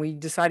up, and we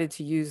decided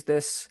to use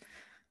this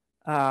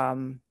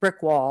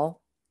brick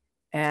wall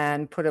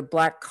and put a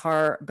black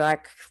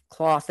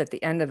cloth at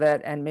the end of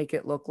it and make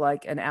it look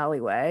like an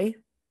alleyway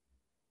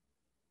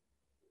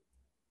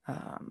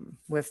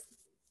with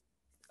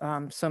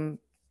some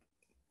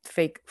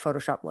fake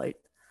Photoshop light.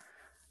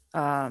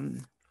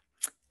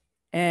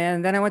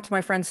 And then I went to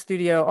my friend's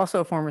studio,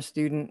 also a former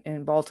student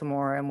in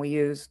Baltimore, and we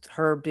used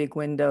her big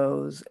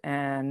windows.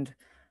 And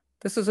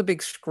this was a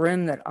big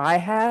scrim that I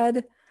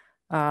had,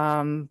 but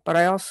I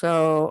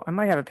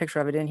might have a picture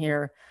of it in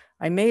here.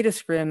 I made a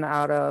scrim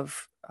out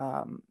of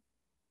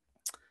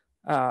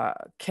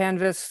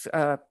canvas,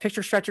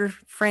 picture stretcher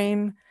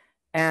frame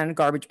and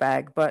garbage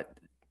bag. But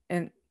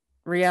in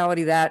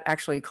reality, that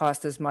actually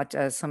cost as much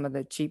as some of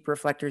the cheap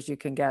reflectors you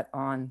can get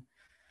on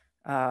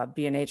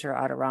B&H or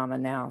Adorama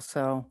now.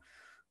 So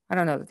I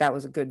don't know that that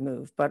was a good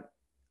move, but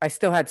I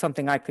still had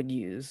something I could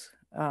use.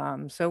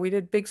 So we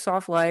did big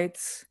soft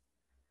lights.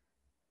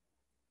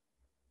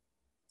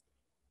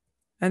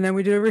 And then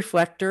we did a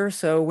reflector.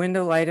 So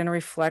window light and a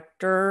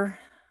reflector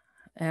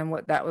and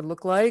what that would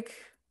look like.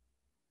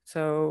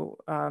 So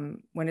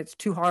when it's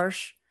too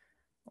harsh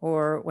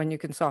or when you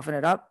can soften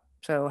it up.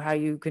 So how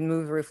you can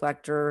move the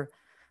reflector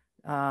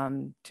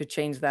to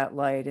change that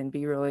light and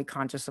be really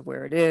conscious of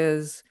where it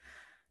is.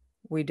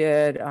 We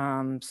did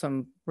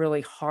some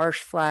really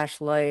harsh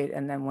flashlight,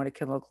 and then what it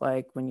can look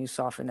like when you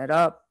soften it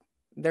up.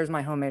 There's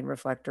my homemade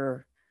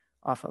reflector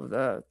off of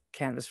the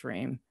canvas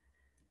frame.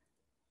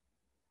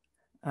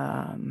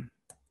 And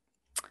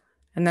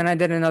then I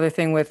did another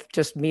thing with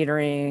just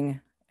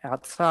metering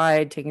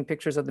outside, taking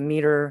pictures of the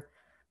meter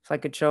so I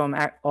could show them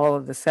all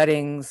of the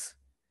settings,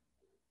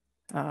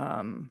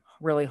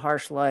 really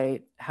harsh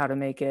light, how to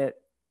make it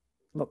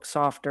look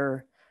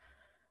softer.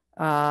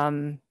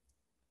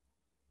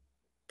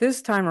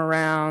 This time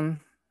around,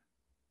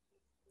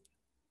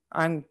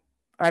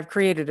 I've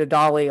created a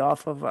dolly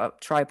off of a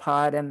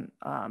tripod and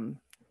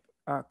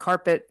a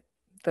carpet,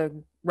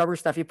 the rubber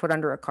stuff you put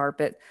under a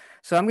carpet.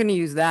 So I'm going to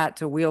use that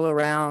to wheel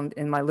around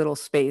in my little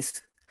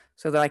space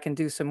so that I can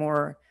do some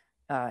more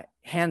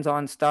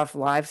hands-on stuff,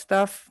 live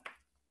stuff.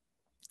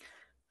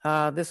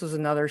 This was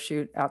another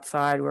shoot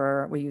outside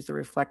where we used the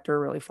reflector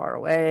really far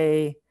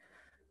away,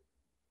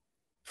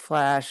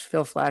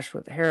 fill flash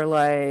with the hair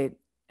light,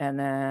 and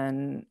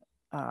then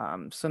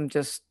some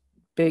just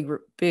big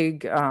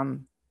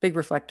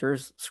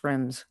reflectors,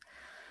 scrims.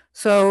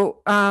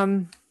 So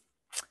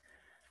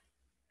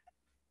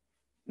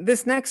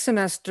this next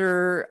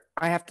semester,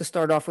 I have to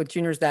start off with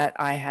juniors that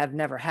I have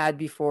never had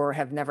before,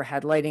 have never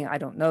had lighting. I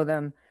don't know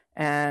them.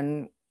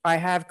 And I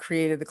have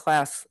created the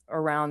class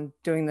around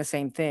doing the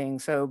same thing.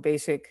 So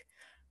basic,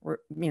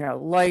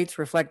 lights,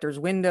 reflectors,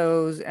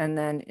 windows, and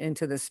then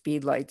into the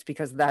speed lights,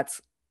 because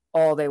that's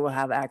all they will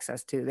have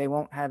access to. They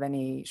won't have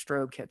any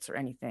strobe kits or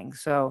anything.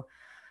 So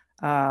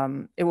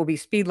it will be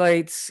speed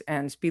lights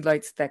and speed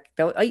lights that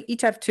they'll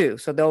each have two.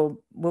 So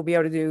we'll be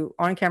able to do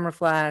on-camera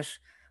flash,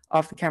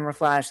 off the camera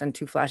flash, and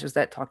two flashes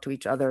that talk to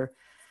each other.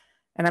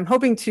 And I'm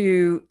hoping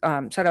to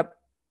set up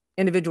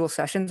individual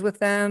sessions with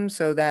them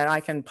so that I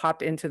can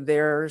pop into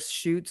their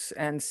shoots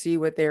and see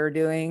what they're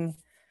doing.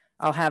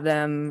 I'll have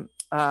them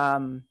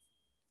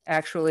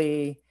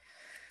actually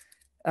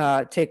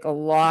take a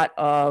lot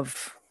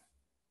of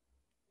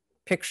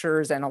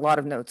pictures and a lot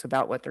of notes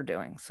about what they're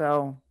doing.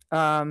 So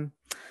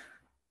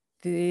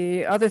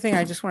the other thing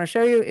I just want to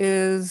show you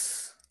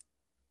is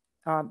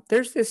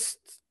there's this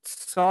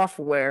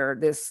software,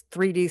 this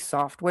 3D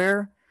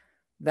software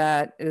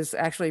that is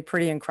actually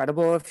pretty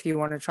incredible if you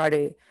want to try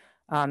to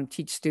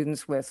teach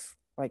students with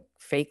like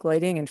fake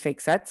lighting and fake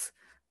sets.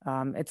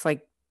 It's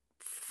like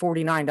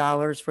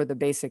 $49 for the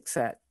basic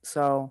set.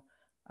 So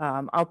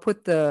I'll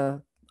put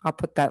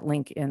that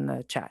link in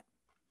the chat.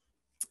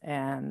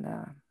 And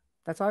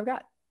that's all I've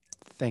got.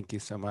 Thank you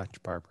so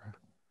much, Barbara.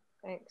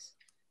 Thanks.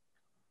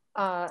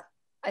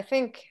 I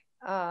think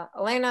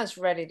Elena's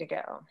ready to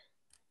go.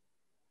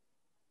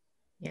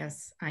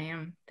 Yes, I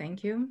am.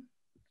 Thank you.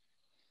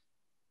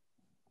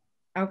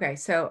 Okay,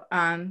 so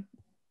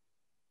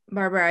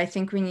Barbara, I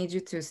think we need you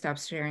to stop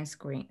sharing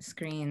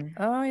screen.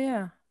 Oh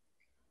yeah.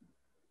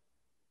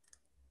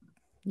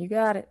 You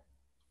got it.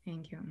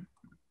 Thank you.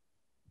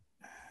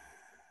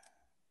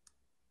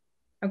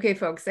 Okay,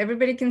 folks,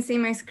 everybody can see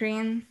my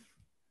screen?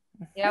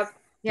 Yep.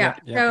 Yeah,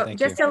 yep, so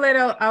just a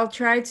little, I'll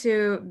try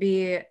to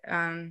be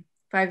 5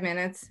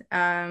 minutes.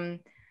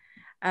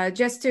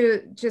 Just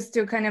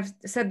to kind of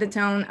set the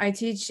tone, I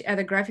teach at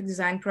a graphic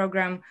design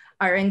program.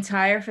 Our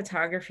entire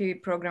photography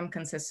program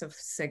consists of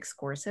 6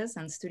 courses,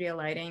 and studio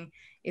lighting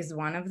is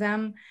one of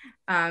them.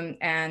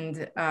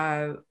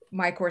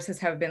 My courses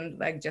have been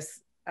like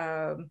just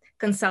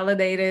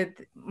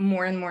consolidated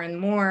more and more and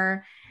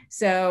more.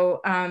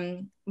 So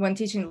when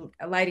teaching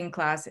a lighting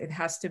class, it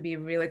has to be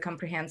really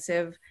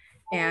comprehensive.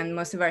 And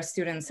most of our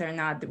students are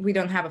not, we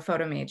don't have a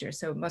photo major.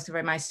 So most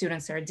of my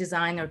students are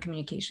design or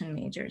communication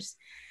majors.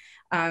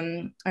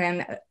 And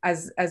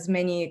as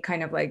many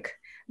kind of like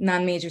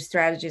non-major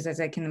strategies as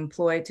I can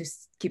employ to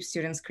keep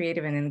students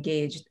creative and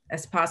engaged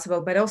as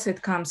possible, but also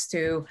it comes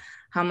to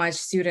how much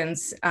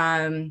students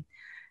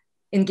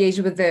engage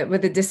with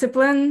the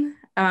discipline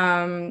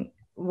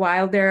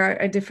while they're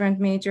a different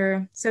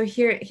major. So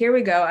here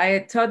we go.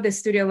 I taught the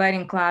studio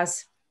lighting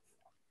class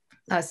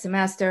last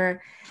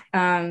semester.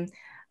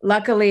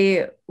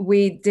 Luckily,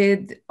 we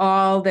did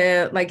all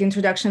the like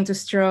introduction to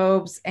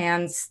strobes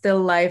and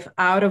still life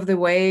out of the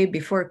way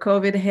before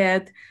COVID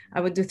hit. I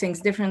would do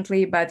things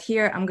differently, but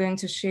here I'm going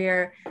to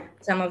share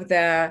some of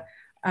the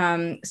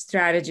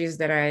strategies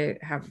that I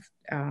have,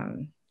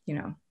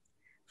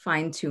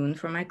 fine-tuned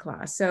for my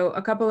class. So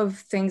a couple of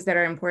things that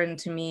are important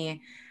to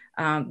me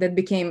that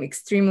became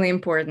extremely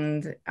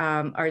important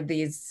are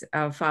these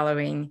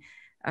following.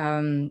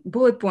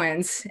 Bullet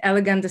points.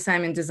 Elegant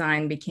assignment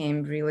design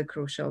became really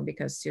crucial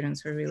because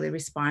students were really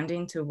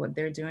responding to what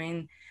they're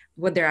doing,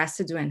 what they're asked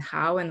to do and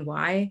how and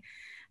why.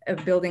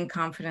 Building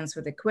confidence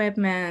with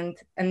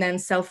equipment, and then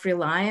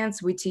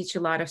self-reliance. We teach a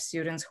lot of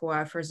students who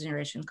are first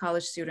generation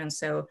college students.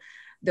 So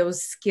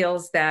those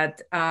skills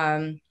that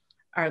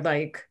are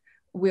like,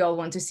 we all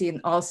want to see in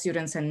all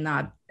students and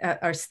not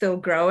are still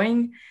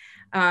growing.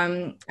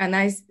 And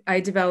I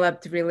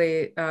developed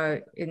really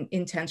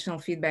intentional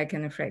feedback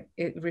and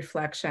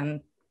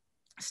reflection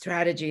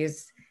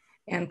strategies,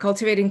 and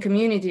cultivating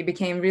community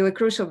became really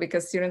crucial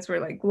because students were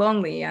like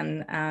lonely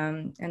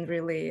and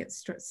really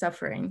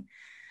suffering.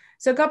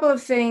 So a couple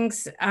of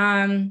things.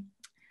 I'm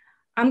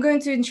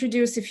going to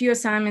introduce a few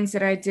assignments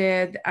that I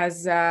did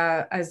as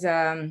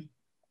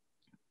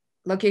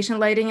Location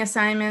lighting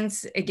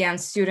assignments, again,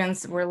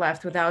 students were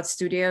left without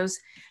studios.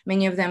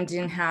 Many of them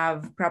didn't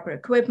have proper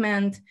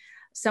equipment.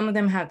 Some of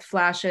them had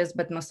flashes,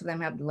 but most of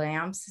them had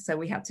lamps. So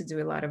we had to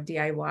do a lot of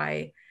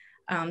DIY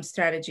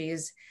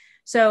strategies.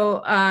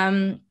 So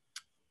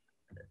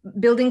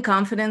building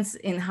confidence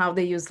in how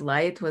they use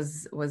light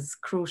was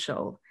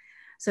crucial.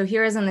 So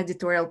here is an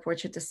editorial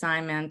portrait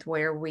assignment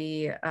where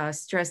we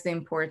stress the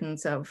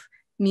importance of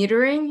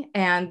metering.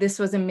 And this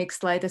was a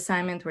mixed light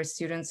assignment where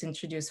students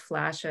introduced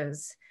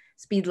flashes,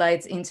 speed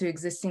lights into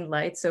existing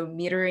lights. So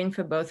metering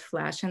for both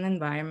flash and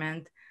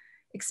environment,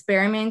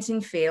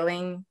 experimenting,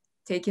 failing,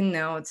 taking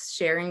notes,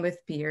 sharing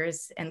with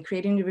peers, and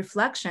creating the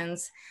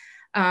reflections.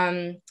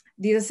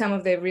 These are some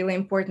of the really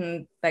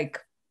important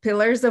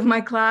pillars of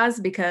my class,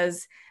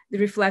 because the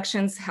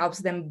reflections helps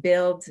them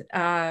build,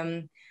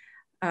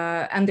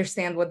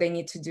 understand what they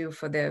need to do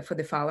for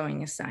the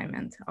following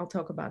assignment. I'll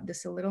talk about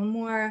this a little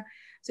more.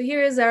 So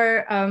here is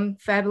our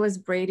fabulous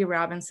Brady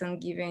Robinson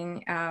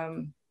giving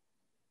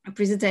a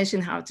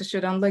presentation how to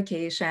shoot on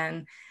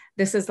location.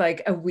 This is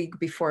like a week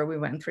before we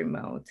went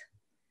remote.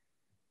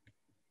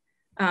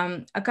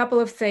 A couple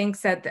of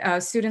things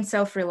that student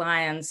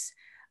self-reliance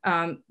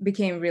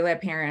became really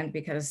apparent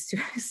because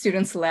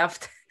students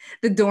left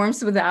the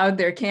dorms without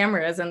their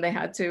cameras and they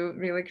had to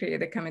really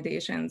create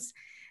accommodations.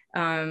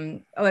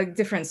 Like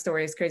different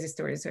stories, crazy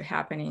stories are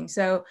happening.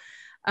 So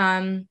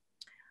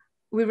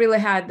we really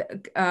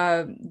had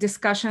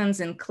discussions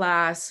in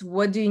class.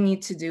 What do you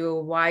need to do?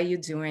 Why are you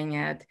doing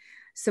it?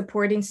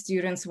 Supporting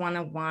students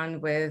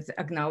one-on-one with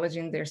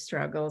acknowledging their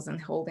struggles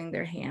and holding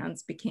their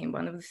hands became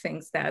one of the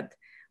things that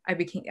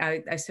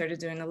I started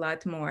doing a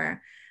lot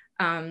more,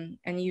 and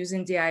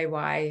using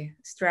DIY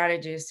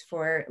strategies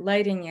for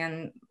lighting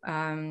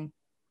and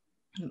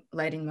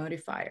lighting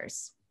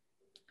modifiers.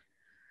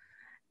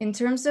 In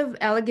terms of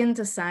elegant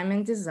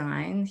assignment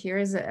design, here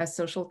is a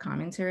social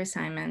commentary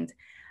assignment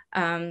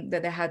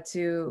that I had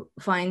to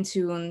fine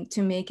tune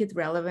to make it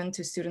relevant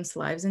to students'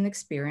 lives and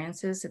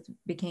experiences. It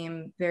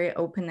became very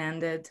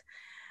open-ended,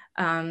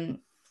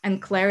 and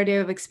clarity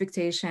of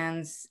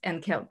expectations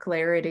and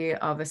clarity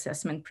of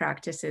assessment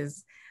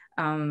practices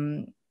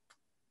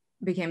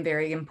became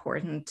very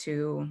important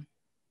to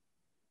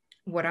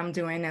what I'm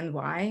doing and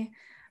why.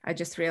 I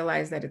just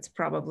realized that it's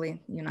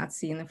probably, you're not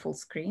seeing the full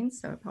screen,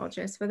 so I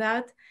apologize for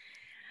that.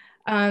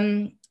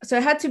 So I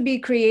had to be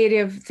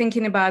creative,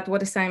 thinking about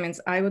what assignments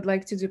I would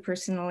like to do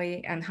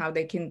personally and how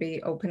they can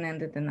be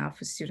open-ended enough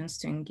for students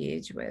to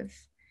engage with.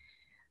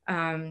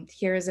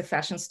 Here is a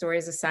fashion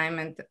stories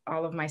assignment.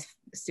 All of my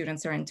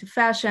students are into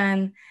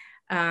fashion.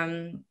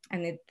 And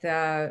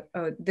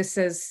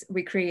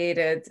we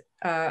created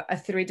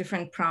 3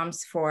 different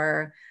prompts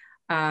for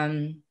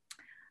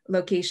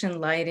location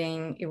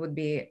lighting. It would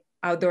be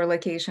outdoor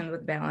location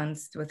with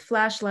balanced with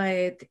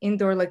flashlight,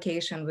 indoor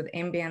location with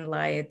ambient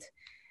light,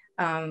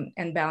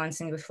 and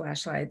balancing with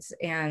flashlights,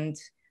 and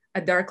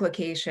a dark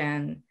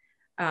location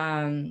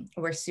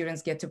where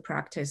students get to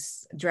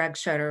practice drag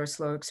shutter or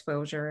slow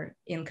exposure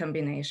in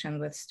combination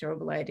with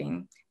strobe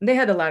lighting. And they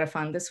had a lot of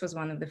fun. This was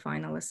one of the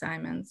final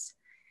assignments.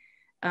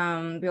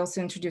 We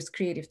also introduced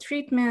creative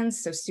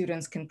treatments so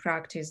students can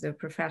practice their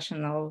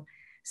professional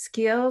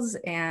skills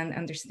and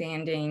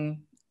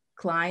understanding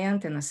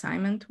client and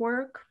assignment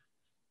work.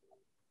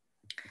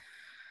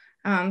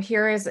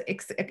 Here is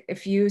a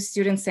few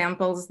student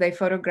samples. They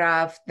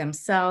photographed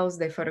themselves,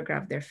 they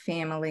photographed their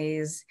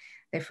families,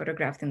 they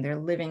photographed in their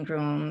living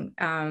room.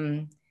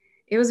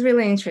 It was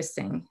really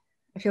interesting.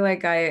 I feel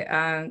like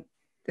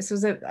this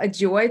was a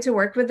joy to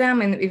work with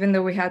them, and even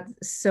though we had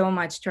so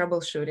much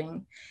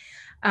troubleshooting.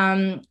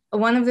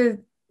 One of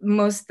the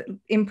most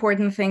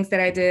important things that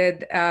I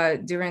did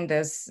during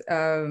this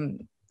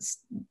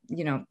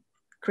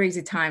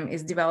crazy time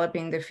is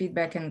developing the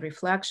feedback and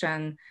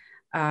reflection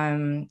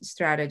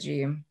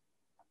strategy,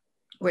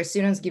 where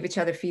students give each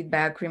other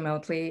feedback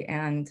remotely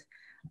and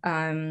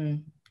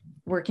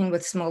working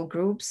with small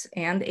groups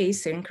and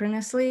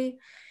asynchronously.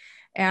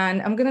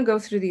 And I'm gonna go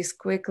through these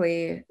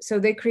quickly. So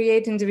they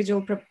create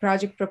individual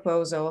project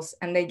proposals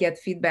and they get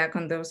feedback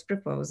on those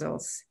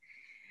proposals.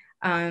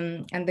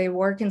 And they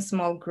work in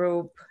small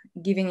group,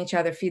 giving each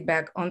other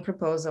feedback on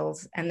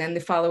proposals. And then the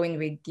following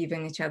week,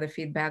 giving each other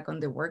feedback on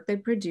the work they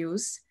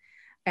produce.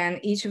 And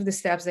each of the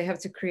steps, they have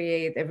to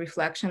create a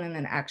reflection and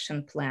an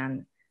action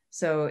plan.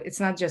 So it's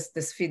not just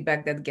this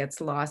feedback that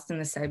gets lost in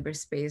the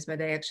cyberspace, but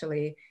they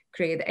actually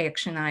create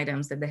action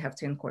items that they have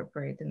to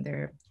incorporate in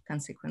their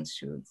consequence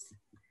shoots.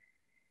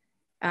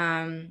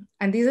 And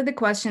these are the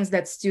questions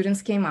that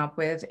students came up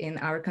with in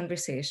our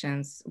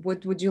conversations.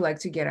 What would you like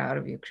to get out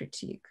of your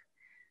critique?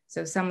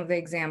 So some of the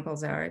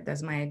examples are,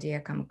 does my idea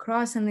come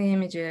across in the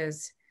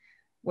images?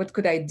 What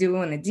could I do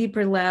on a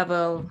deeper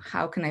level?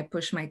 How can I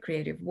push my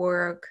creative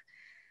work?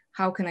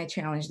 How can I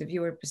challenge the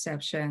viewer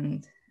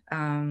perception,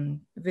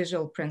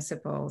 visual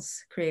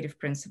principles, creative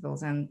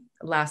principles, and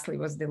lastly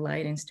was the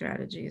lighting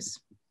strategies.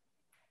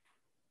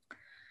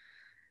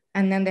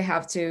 And then they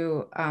have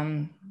to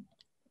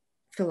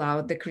fill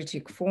out the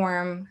critique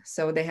form.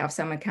 So they have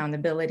some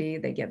accountability,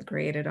 they get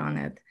graded on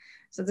it.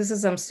 So this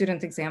is some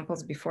student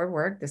examples before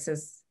work. This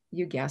is,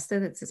 you guessed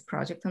it, it's this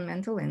project on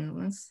mental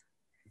illness.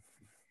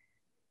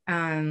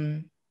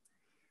 And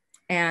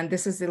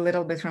this is a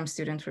little bit from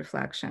student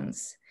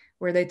reflections,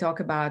 where they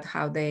talk about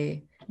how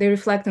they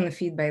reflect on the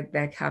feedback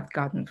they have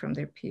gotten from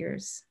their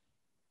peers.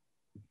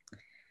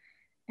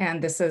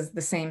 And this is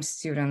the same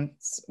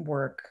student's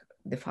work,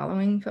 the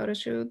following photo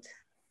shoot.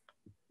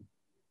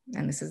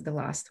 And this is the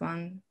last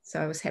one. So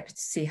I was happy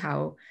to see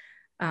how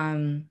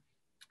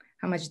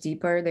much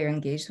deeper they're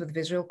engaged with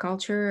visual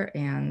culture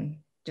and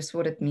just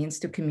what it means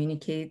to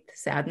communicate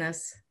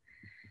sadness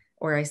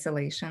or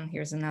isolation.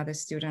 Here's another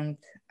student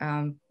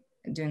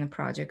doing a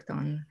project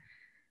on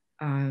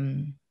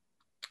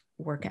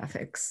work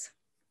ethics.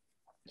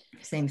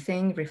 Same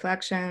thing,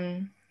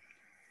 reflection.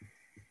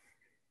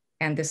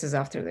 And this is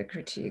after the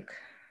critique.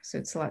 So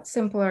it's a lot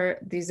simpler.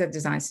 These are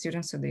design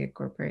students, so they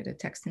incorporated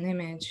text and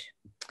image.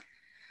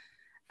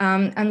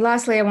 And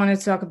lastly, I wanted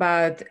to talk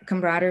about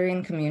camaraderie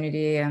and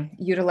community,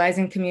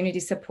 utilizing community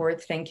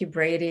support. Thank you,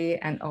 Brady,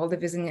 and all the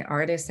visiting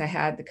artists. I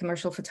had the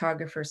commercial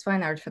photographers,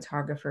 fine art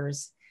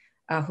photographers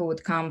who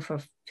would come for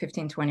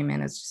 15, 20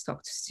 minutes, just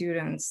talk to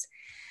students.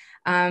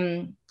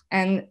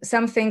 And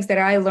some things that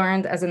I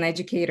learned as an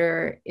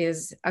educator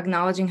is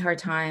acknowledging hard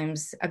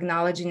times,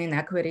 acknowledging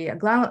inequity,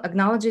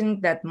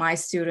 acknowledging that my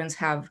students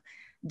have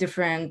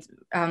different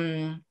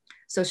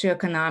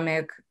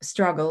socioeconomic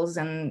struggles,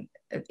 and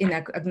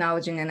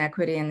acknowledging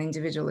inequity and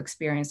individual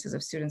experiences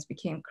of students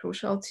became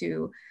crucial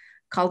to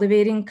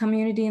cultivating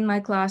community in my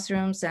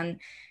classrooms and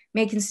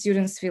making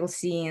students feel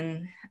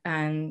seen,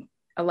 and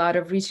a lot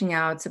of reaching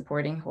out,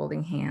 supporting,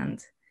 holding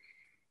hands.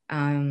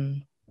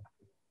 And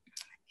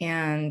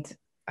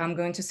I'm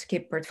going to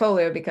skip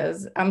portfolio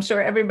because I'm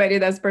sure everybody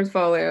does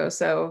portfolio.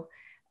 So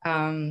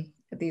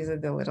these are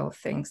the little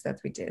things that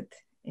we did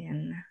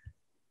in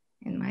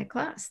my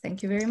class.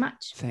 Thank you very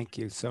much. Thank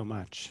you so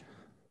much.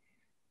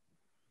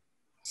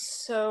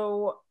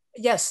 So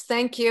yes,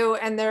 thank you.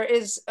 And there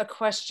is a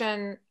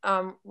question.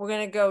 We're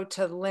going to go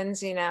to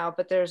Lindsay now,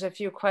 but there's a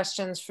few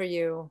questions for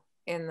you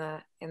in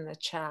the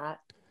chat.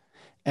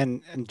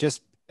 And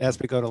just as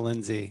we go to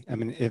Lindsay, I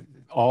mean,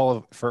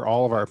 for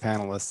all of our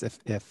panelists,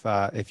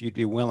 if you'd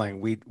be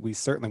willing, we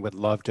certainly would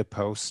love to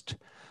post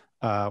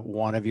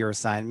one of your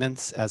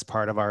assignments as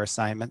part of our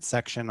assignment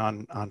section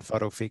on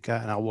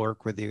FotoFika, and I'll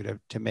work with you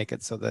to make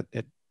it so that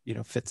it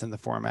fits in the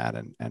format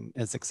and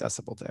is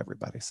accessible to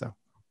everybody. So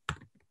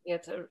yeah,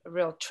 it's a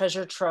real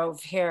treasure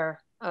trove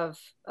here of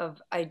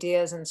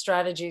ideas and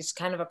strategies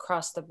kind of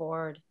across the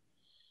board.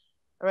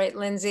 All right,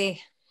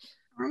 Lindsay.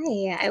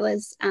 Hi, I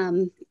was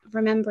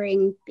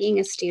remembering being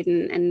a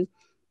student and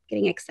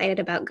getting excited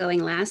about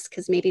going last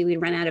because maybe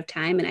we'd run out of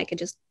time and I could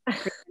just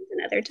present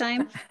another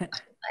time.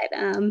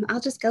 But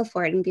I'll just go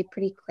for it and be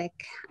pretty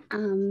quick.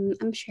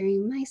 I'm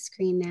sharing my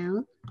screen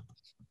now.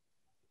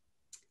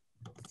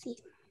 Let's see.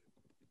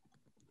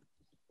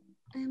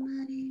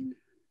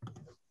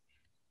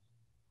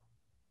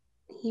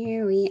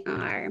 Here we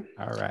are.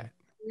 All right.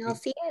 You all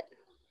see it?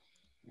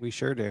 We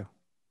sure do.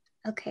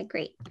 Okay,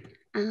 great.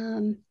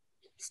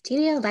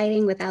 Studio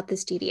lighting without the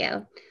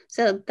studio.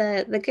 So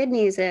the good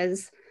news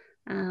is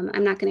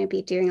I'm not going to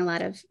be doing a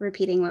lot of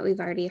repeating what we've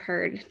already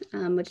heard,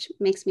 which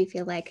makes me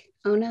feel like,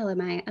 oh no,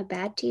 am I a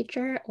bad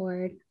teacher,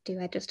 or do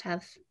I just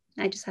have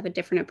a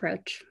different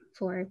approach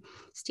for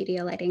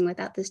studio lighting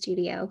without the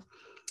studio?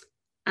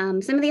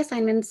 Some of the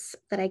assignments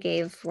that I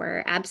gave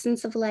were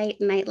absence of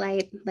light, night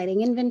light,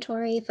 lighting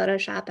inventory,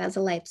 Photoshop as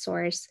a light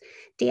source,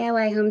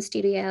 DIY home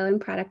studio and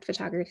product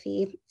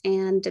photography,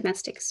 and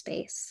domestic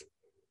space.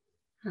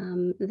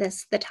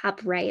 The top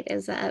right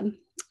is an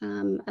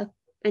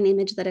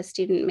image that a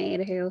student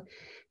made who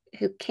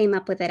came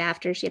up with it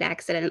after she'd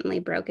accidentally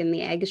broken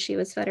the egg she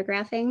was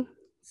photographing.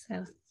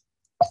 So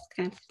just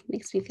kind of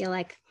makes me feel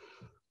like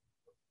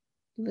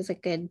it was a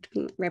good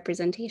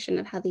representation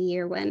of how the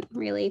year went,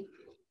 really.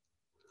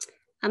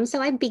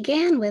 So I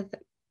began with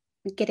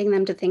getting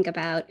them to think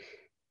about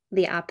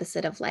the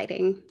opposite of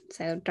lighting,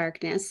 so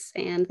darkness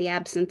and the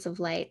absence of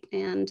light.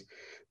 And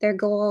their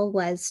goal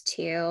was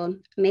to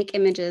make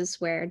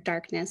images where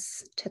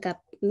darkness took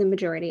up the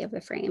majority of the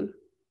frame.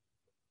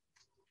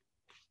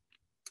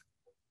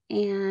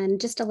 And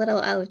just a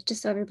little,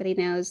 just so everybody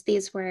knows,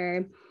 these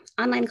were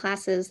online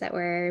classes that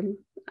were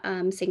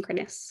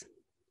synchronous.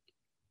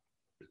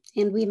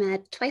 And we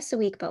met twice a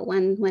week, but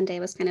one day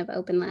was kind of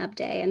open lab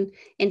day and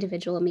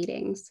individual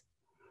meetings.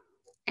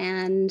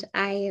 And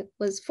I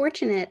was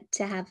fortunate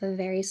to have a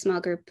very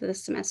small group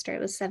this semester.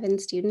 It was 7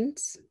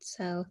 students.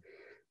 So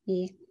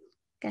we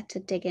got to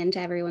dig into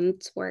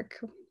everyone's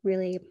work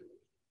really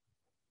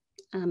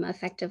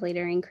effectively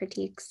during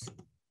critiques.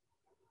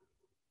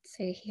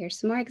 So here's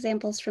some more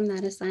examples from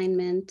that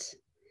assignment.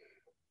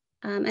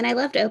 And I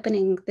loved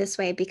opening this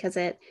way because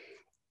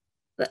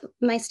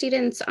my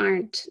students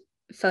aren't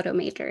photo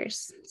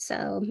majors.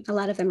 So a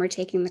lot of them are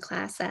taking the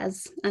class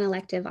as an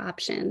elective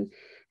option.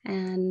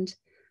 And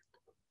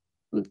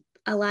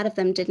a lot of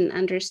them didn't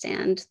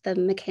understand the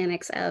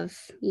mechanics of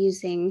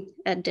using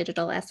a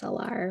digital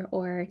SLR,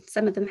 or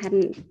some of them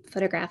hadn't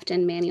photographed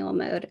in manual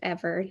mode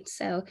ever.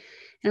 So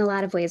in a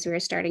lot of ways, we were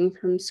starting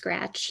from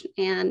scratch,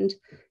 and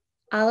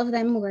all of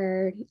them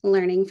were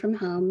learning from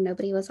home.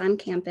 Nobody was on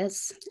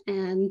campus,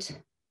 and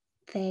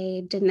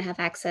they didn't have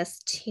access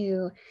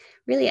to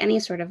really any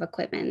sort of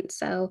equipment.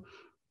 So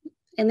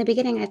in the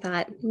beginning, I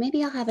thought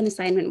maybe I'll have an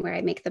assignment where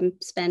I make them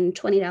spend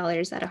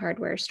 $20 at a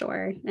hardware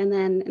store. And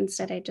then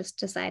instead, I just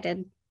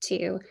decided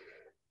to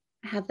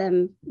have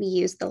them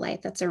use the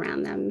light that's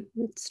around them,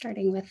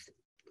 starting with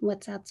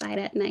what's outside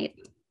at night.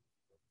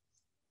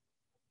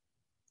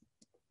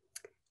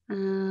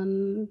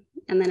 And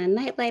then a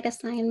nightlight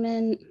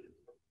assignment.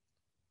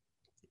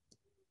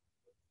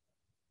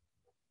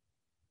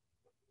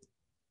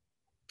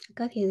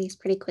 I'll go through these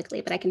pretty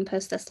quickly, but I can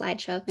post the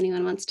slideshow if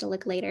anyone wants to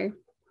look later.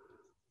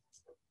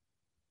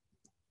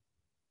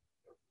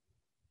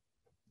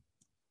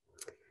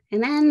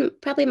 And then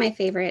probably my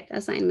favorite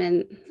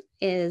assignment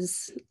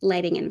is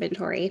lighting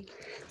inventory.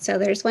 So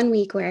there's one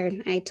week where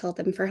I told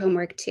them for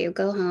homework to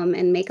go home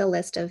and make a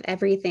list of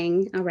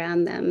everything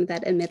around them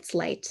that emits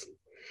light.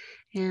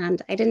 And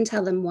I didn't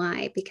tell them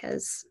why,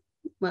 because,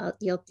 well,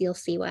 you'll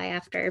see why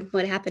after.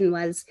 What happened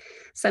was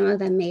some of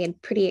them made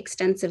pretty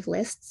extensive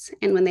lists.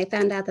 And when they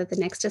found out that the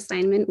next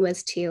assignment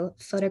was to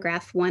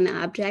photograph one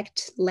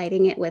object,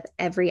 lighting it with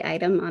every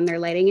item on their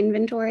lighting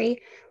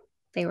inventory,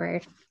 they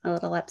were a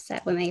little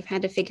upset when they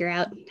had to figure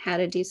out how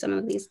to do some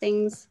of these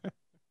things.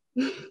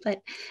 But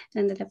it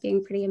ended up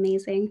being pretty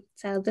amazing.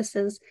 So this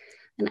is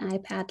an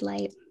iPad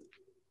light.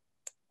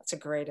 That's a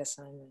great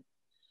assignment.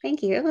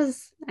 Thank you.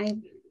 I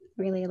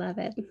really love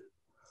it.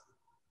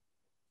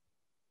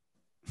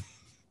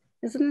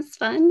 Isn't this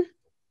fun?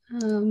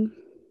 So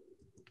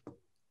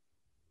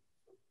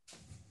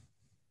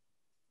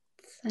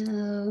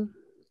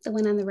the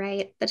one on the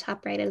right, the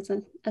top right, is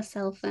a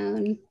cell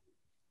phone.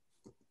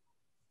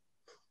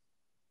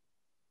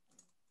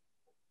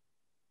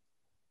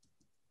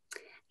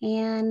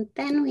 And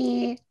then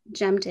we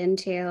jumped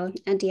into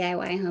a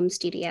DIY home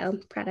studio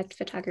product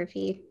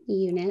photography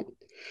unit.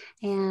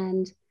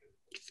 And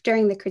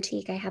during the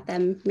critique, I had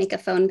them make a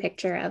phone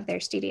picture of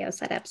their studio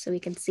setup so we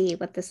could see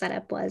what the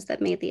setup was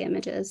that made the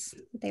images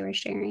that they were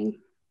sharing.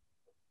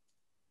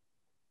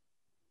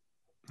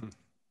 The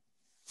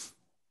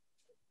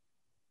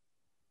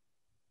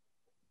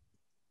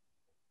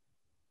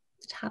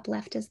top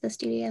left is the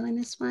studio in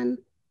this one.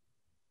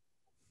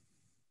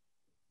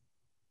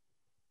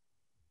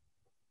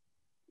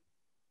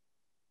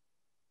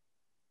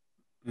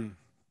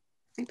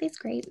 Aren't these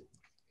great?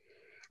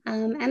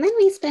 And then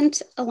we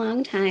spent a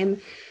long time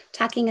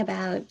talking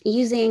about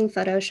using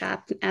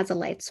Photoshop as a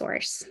light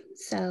source.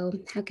 So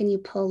how can you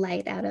pull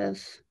light out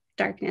of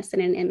darkness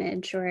in an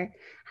image, or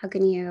how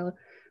can you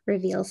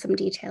reveal some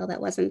detail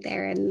that wasn't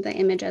there in the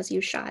image as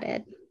you shot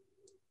it?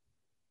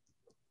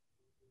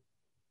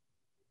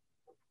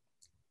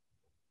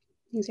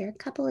 These are a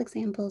couple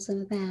examples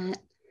of that.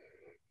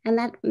 And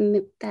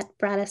that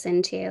brought us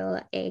into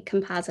a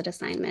composite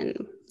assignment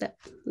that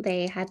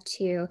they had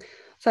to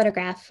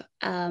photograph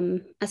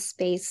a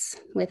space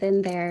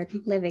within their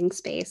living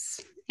space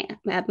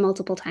at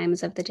multiple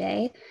times of the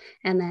day,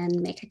 and then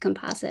make a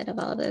composite of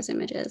all of those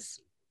images.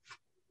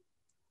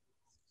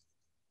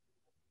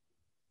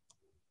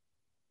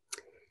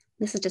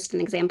 This is just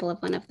an example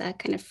of one of the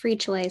kind of free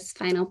choice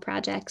final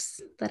projects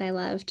that I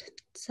loved.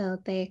 So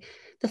the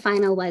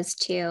final was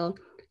to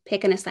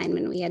pick an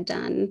assignment we had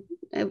done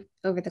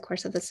over the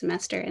course of the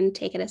semester and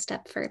take it a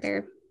step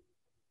further.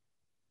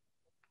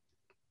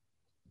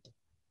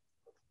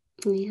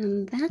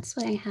 And that's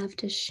what I have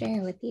to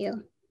share with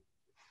you.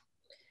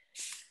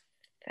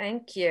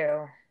 Thank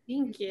you.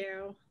 Thank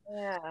you.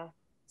 Yeah.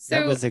 So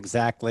that was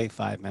exactly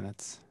 5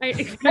 minutes.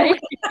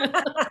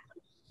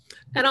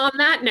 And on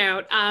that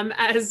note,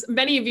 as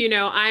many of you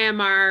know, I am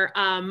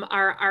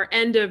our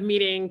end of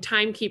meeting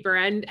timekeeper,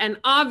 and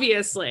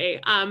obviously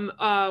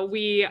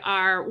we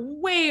are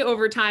way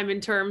over time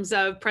in terms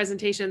of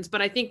presentations.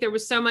 But I think there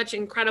was so much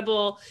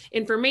incredible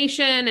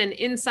information and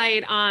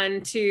insight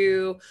on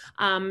to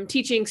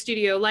teaching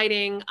studio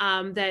lighting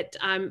that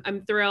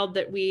I'm thrilled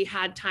that we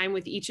had time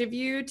with each of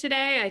you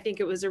today. I think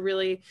it was a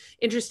really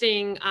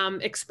interesting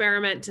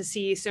experiment to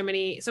see so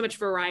much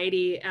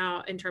variety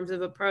in terms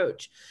of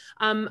approach.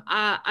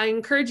 I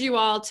encourage you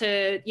all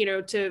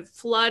to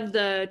flood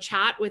the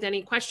chat with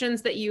any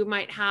questions that you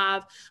might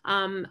have.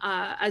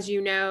 As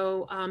you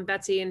know,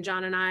 Betsy and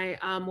John and I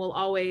will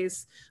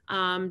always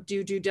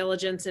do due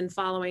diligence in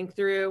following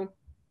through.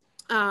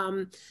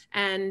 And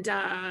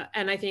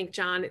I think,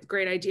 John,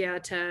 great idea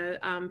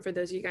to, for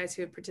those of you guys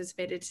who have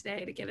participated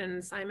today, to get an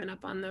assignment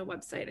up on the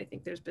website. I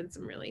think there's been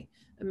some really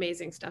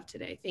amazing stuff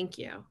today. Thank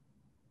you.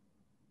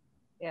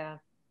 Yeah.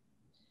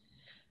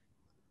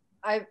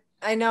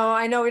 I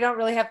know we don't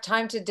really have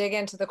time to dig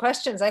into the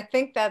questions. I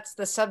think that's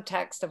the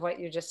subtext of what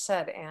you just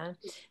said, Anne.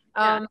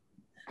 Yeah.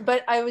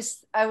 But I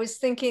was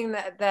thinking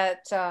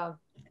that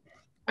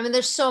I mean,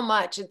 there's so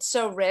much, it's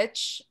so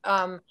rich.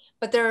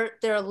 but there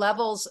are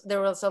levels.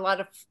 There was a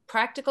lot of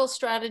practical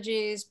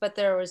strategies, but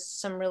there was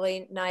some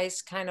really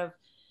nice kind of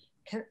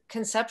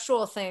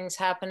conceptual things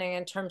happening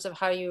in terms of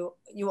how you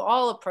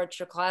all approach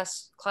your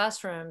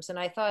classrooms. And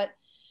I thought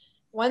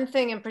one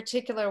thing in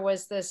particular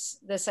was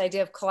this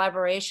idea of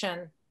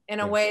collaboration in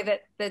a way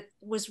that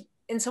was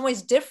in some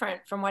ways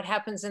different from what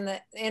happens in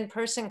the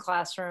in-person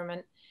classroom.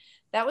 And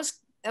that was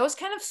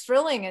kind of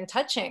thrilling and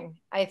touching,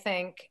 I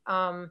think.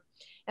 And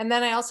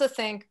then I also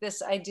think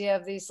this idea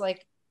of these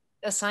like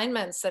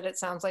assignments that it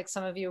sounds like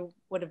some of you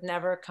would have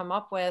never come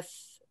up with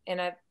in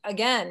a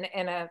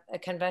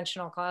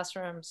conventional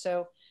classroom.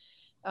 So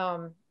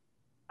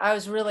I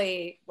was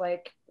really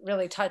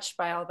touched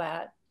by all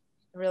that.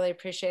 I really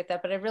appreciate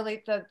that. But I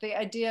really, the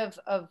idea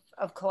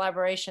of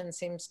collaboration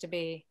seems to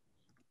be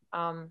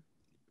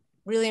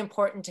really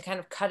important to kind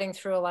of cutting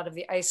through a lot of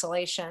the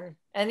isolation,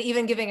 and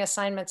even giving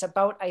assignments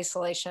about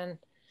isolation,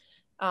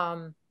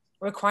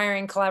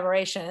 requiring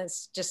collaboration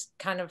is just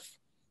kind of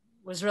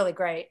was really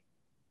great.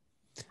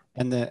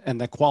 And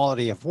the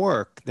quality of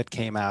work that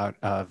came out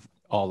of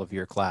all of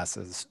your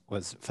classes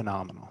was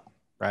phenomenal,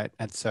 right?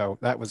 And so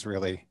that was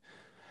really,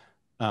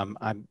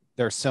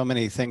 there's so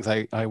many things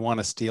I want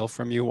to steal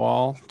from you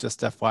all,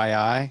 just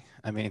FYI.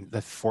 I mean,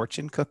 the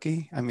Fortune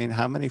cookie, I mean,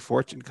 how many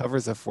Fortune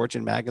covers of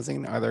Fortune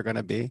magazine are there going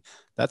to be?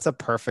 That's a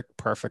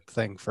perfect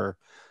thing for,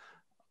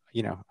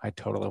 you know, I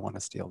totally want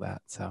to steal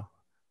that, so.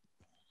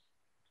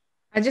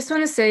 I just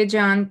want to say,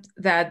 John,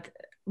 that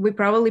we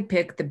probably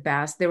picked the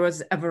best. There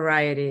was a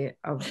variety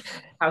of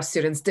how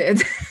students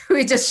did.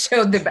 We just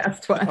showed the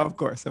best one. Of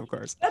course.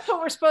 That's what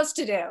we're supposed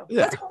to do. Yeah,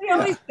 that's what we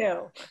always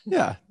do.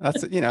 Yeah,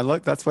 that's, you know,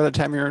 look, that's what a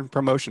time you're in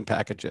promotion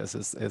packages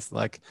is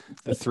like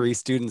the 3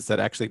 students that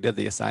actually did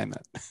the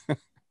assignment.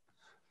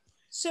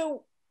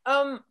 So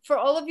for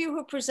all of you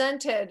who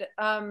presented,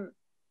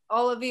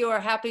 all of you are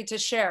happy to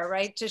share,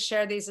 right? To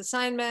share these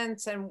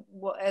assignments, and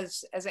we'll,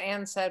 as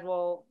Anne said,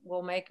 we'll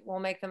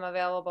make them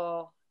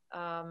available.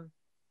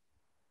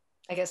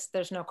 I guess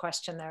there's no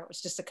question there. It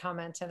was just a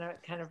comment and a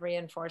kind of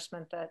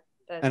reinforcement that.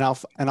 And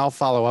I'll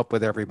follow up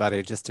with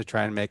everybody just to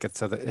try and make it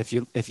so that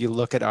if you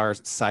look at our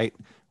site,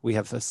 we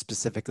have a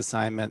specific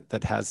assignment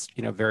that has,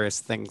 you know,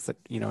 various things that,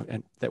 you know,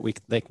 and that we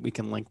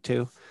can link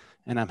to,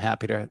 and I'm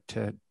happy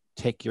to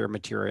take your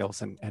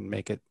materials and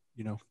make it,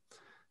 you know,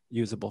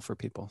 usable for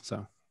people.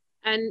 So.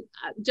 And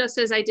just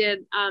as I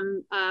did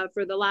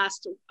for the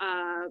last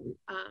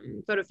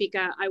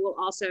FotoFika, I will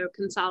also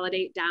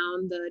consolidate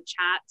down the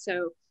chat,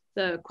 so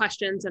the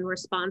questions and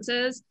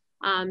responses,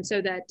 so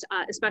that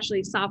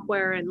especially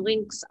software and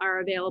links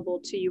are available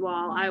to you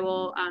all. I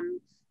will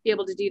be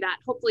able to do that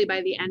hopefully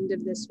by the end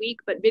of this week,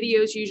 but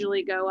videos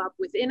usually go up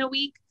within a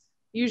week,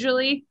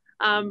 usually.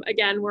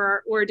 Again,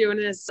 we're doing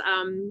this,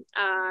 you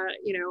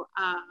know,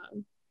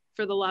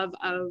 for the love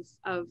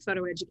of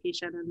photo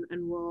education,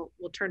 and we'll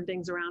turn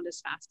things around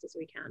as fast as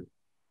we can.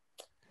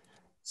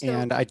 So,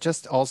 and I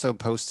just also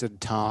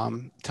posted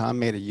Tom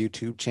made a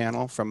YouTube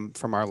channel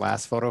from our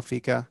last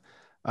FotoFika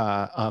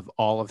of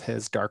all of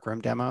his darkroom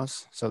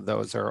demos. So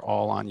those are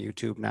all on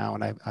YouTube now,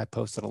 and I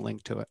posted a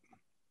link to it.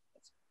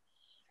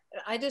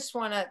 I just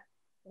want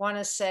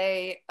to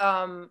say,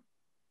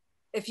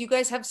 if you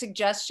guys have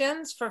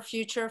suggestions for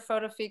future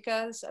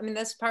FotoFikas, I mean,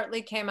 this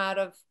partly came out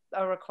of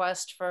a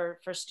request for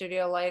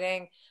studio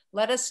lighting.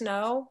 Let us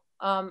know.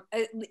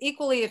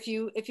 Equally, if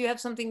you have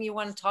something you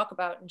want to talk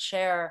about and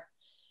share,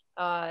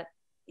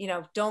 you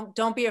know,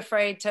 don't be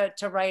afraid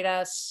to write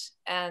us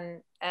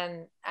and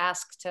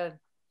ask to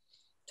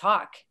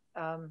talk,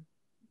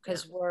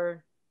 because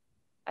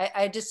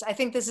I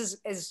think this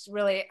is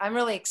really, I'm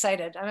really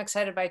excited. I'm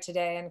excited by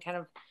today and kind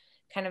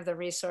of the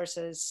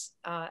resources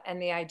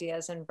and the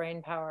ideas and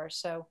brain power.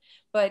 So,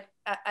 but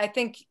I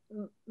think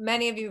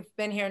many of you who've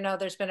been here know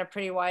there's been a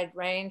pretty wide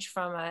range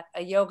from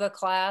a yoga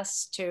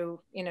class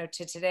to, you know,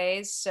 to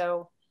today's.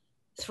 So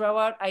throw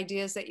out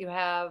ideas that you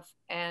have,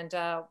 and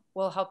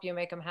we'll help you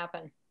make them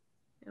happen.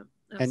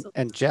 Yeah,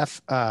 and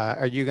Geoff,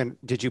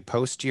 did you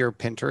post your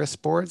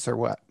Pinterest boards or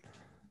what?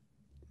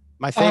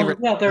 My favorite.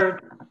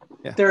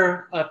 Yeah,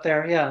 they're up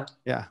there. Yeah.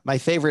 Yeah. My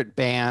favorite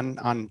ban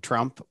on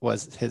Trump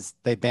was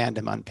they banned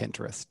him on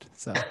Pinterest.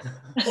 So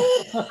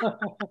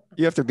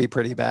you have to be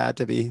pretty bad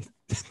to be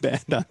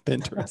banned on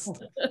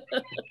Pinterest.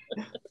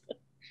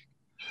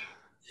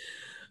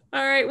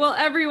 All right. Well,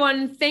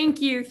 everyone,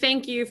 thank you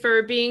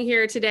for being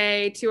here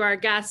today. To our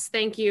guests,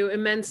 thank you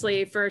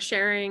immensely for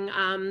sharing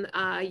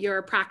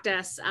your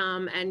practice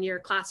and your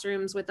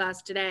classrooms with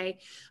us today.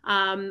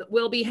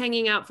 We'll be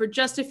hanging out for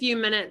just a few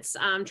minutes,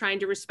 trying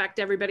to respect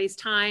everybody's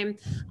time,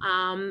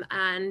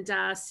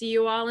 and see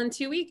you all in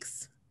 2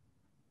 weeks.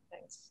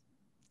 Thanks.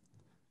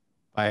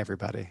 Bye,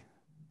 everybody.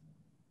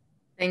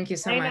 Thank you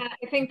so much.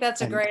 I think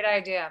that's a great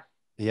idea.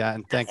 Yeah,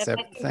 and thanks.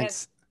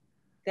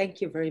 Thank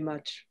you very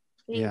much.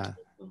 Yeah.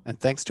 And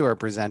thanks to our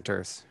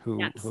presenters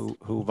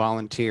who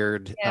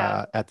volunteered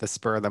at the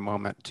spur of the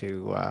moment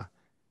to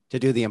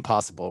do the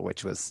impossible,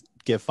 which was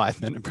give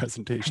 5-minute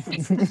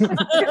presentations.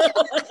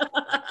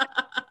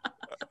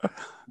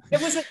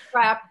 It was a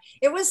trap.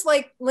 It was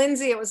like,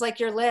 Lindsay, it was like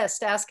your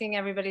list, asking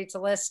everybody to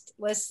list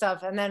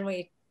stuff, and then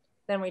we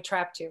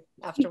trapped you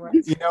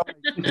afterwards. You know,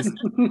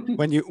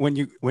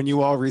 when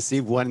you all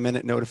receive 1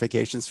 minute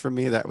notifications from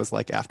me, that was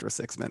like after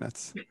 6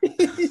 minutes.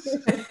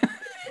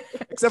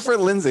 Except for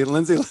Lindsay.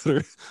 Lindsay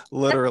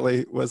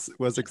literally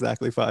was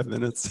exactly 5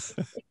 minutes.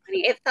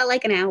 It felt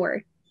like an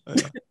hour.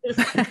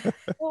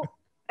 Well,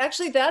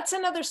 actually, that's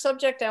another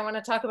subject I want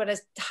to talk about,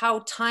 is how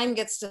time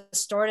gets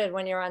distorted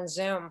when you're on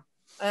Zoom.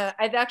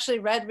 I've actually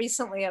read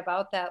recently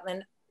about that,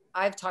 and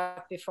I've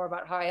talked before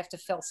about how I have to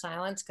fill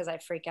silence because I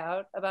freak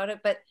out about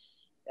it. But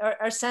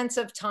our sense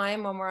of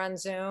time when we're on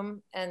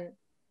Zoom, and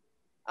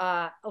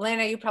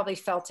Elena, you probably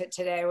felt it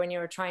today when you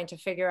were trying to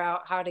figure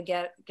out how to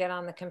get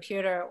on the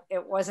computer.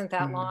 It wasn't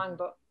that long,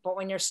 but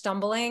when you're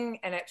stumbling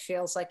and it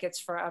feels like it's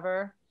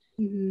forever,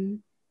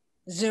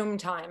 Zoom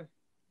time.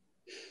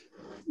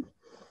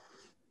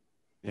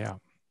 Yeah,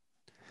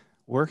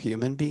 we're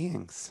human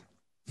beings.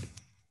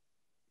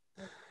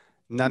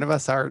 None of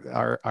us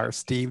are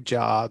Steve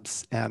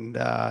Jobs, and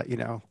you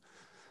know,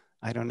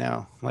 I don't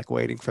know, like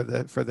waiting for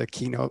the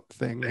keynote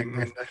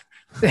thing.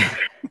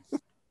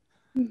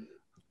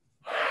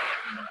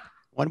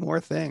 One more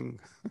thing.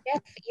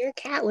 Geoff, your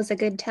cat was a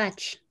good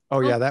touch. Oh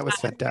yeah, that was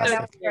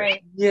fantastic.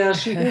 Right. Yeah,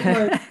 she did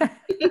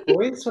my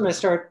voice when I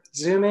start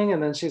zooming,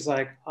 and then she's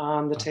like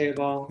on the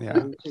table. Yeah.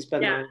 And she's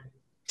been my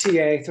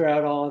TA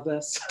throughout all of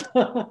this.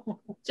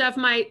 Geoff,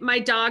 my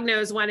dog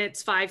knows when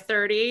it's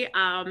 5:30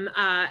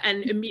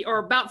 or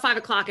about 5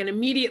 o'clock, and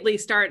immediately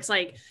starts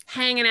like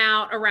hanging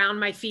out around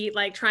my feet,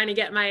 like trying to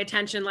get my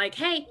attention, like,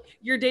 hey,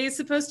 your day's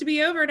supposed to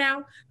be over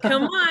now.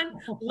 Come on,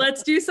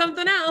 let's do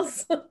something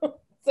else.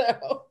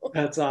 So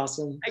that's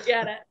awesome. I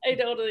get it. I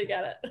totally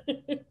get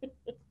it.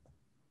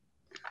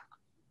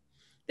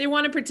 They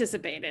want to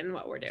participate in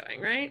what we're doing,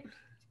 right?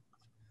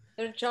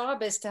 Their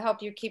job is to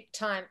help you keep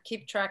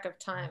track of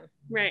time.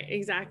 Right,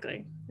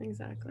 exactly. We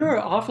were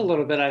off a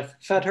little bit. I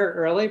fed her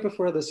early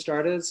before this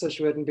started so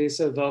she wouldn't be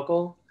so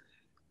vocal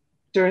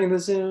during the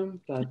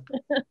Zoom, but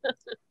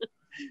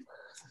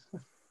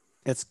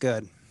it's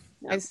good.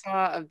 I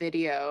saw a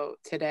video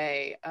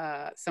today.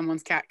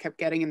 Someone's cat kept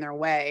getting in their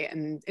way,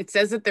 and it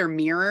says that they're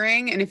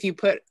mirroring. And if you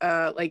put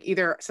like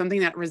either something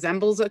that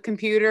resembles a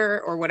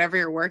computer or whatever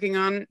you're working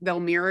on, they'll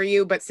mirror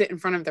you, but sit in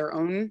front of their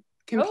own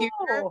computer.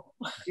 Oh.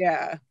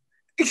 Yeah.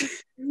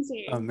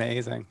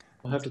 Amazing.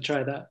 I'll have to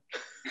try that.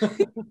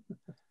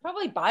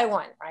 Probably buy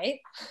one, right?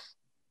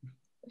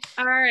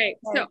 All right.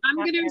 So I'm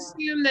going to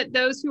assume that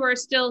those who are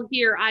still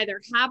here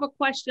either have a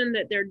question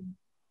that they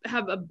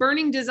have a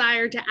burning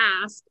desire to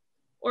ask,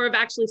 or have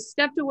actually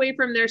stepped away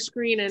from their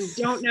screen and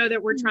don't know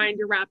that we're trying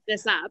to wrap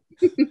this up.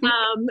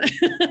 I'm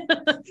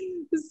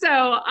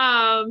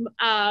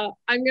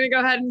going to go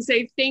ahead and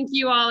say thank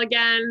you all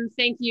again.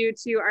 Thank you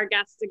to our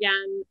guests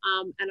again.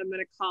 And I'm going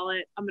to call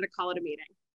it a meeting.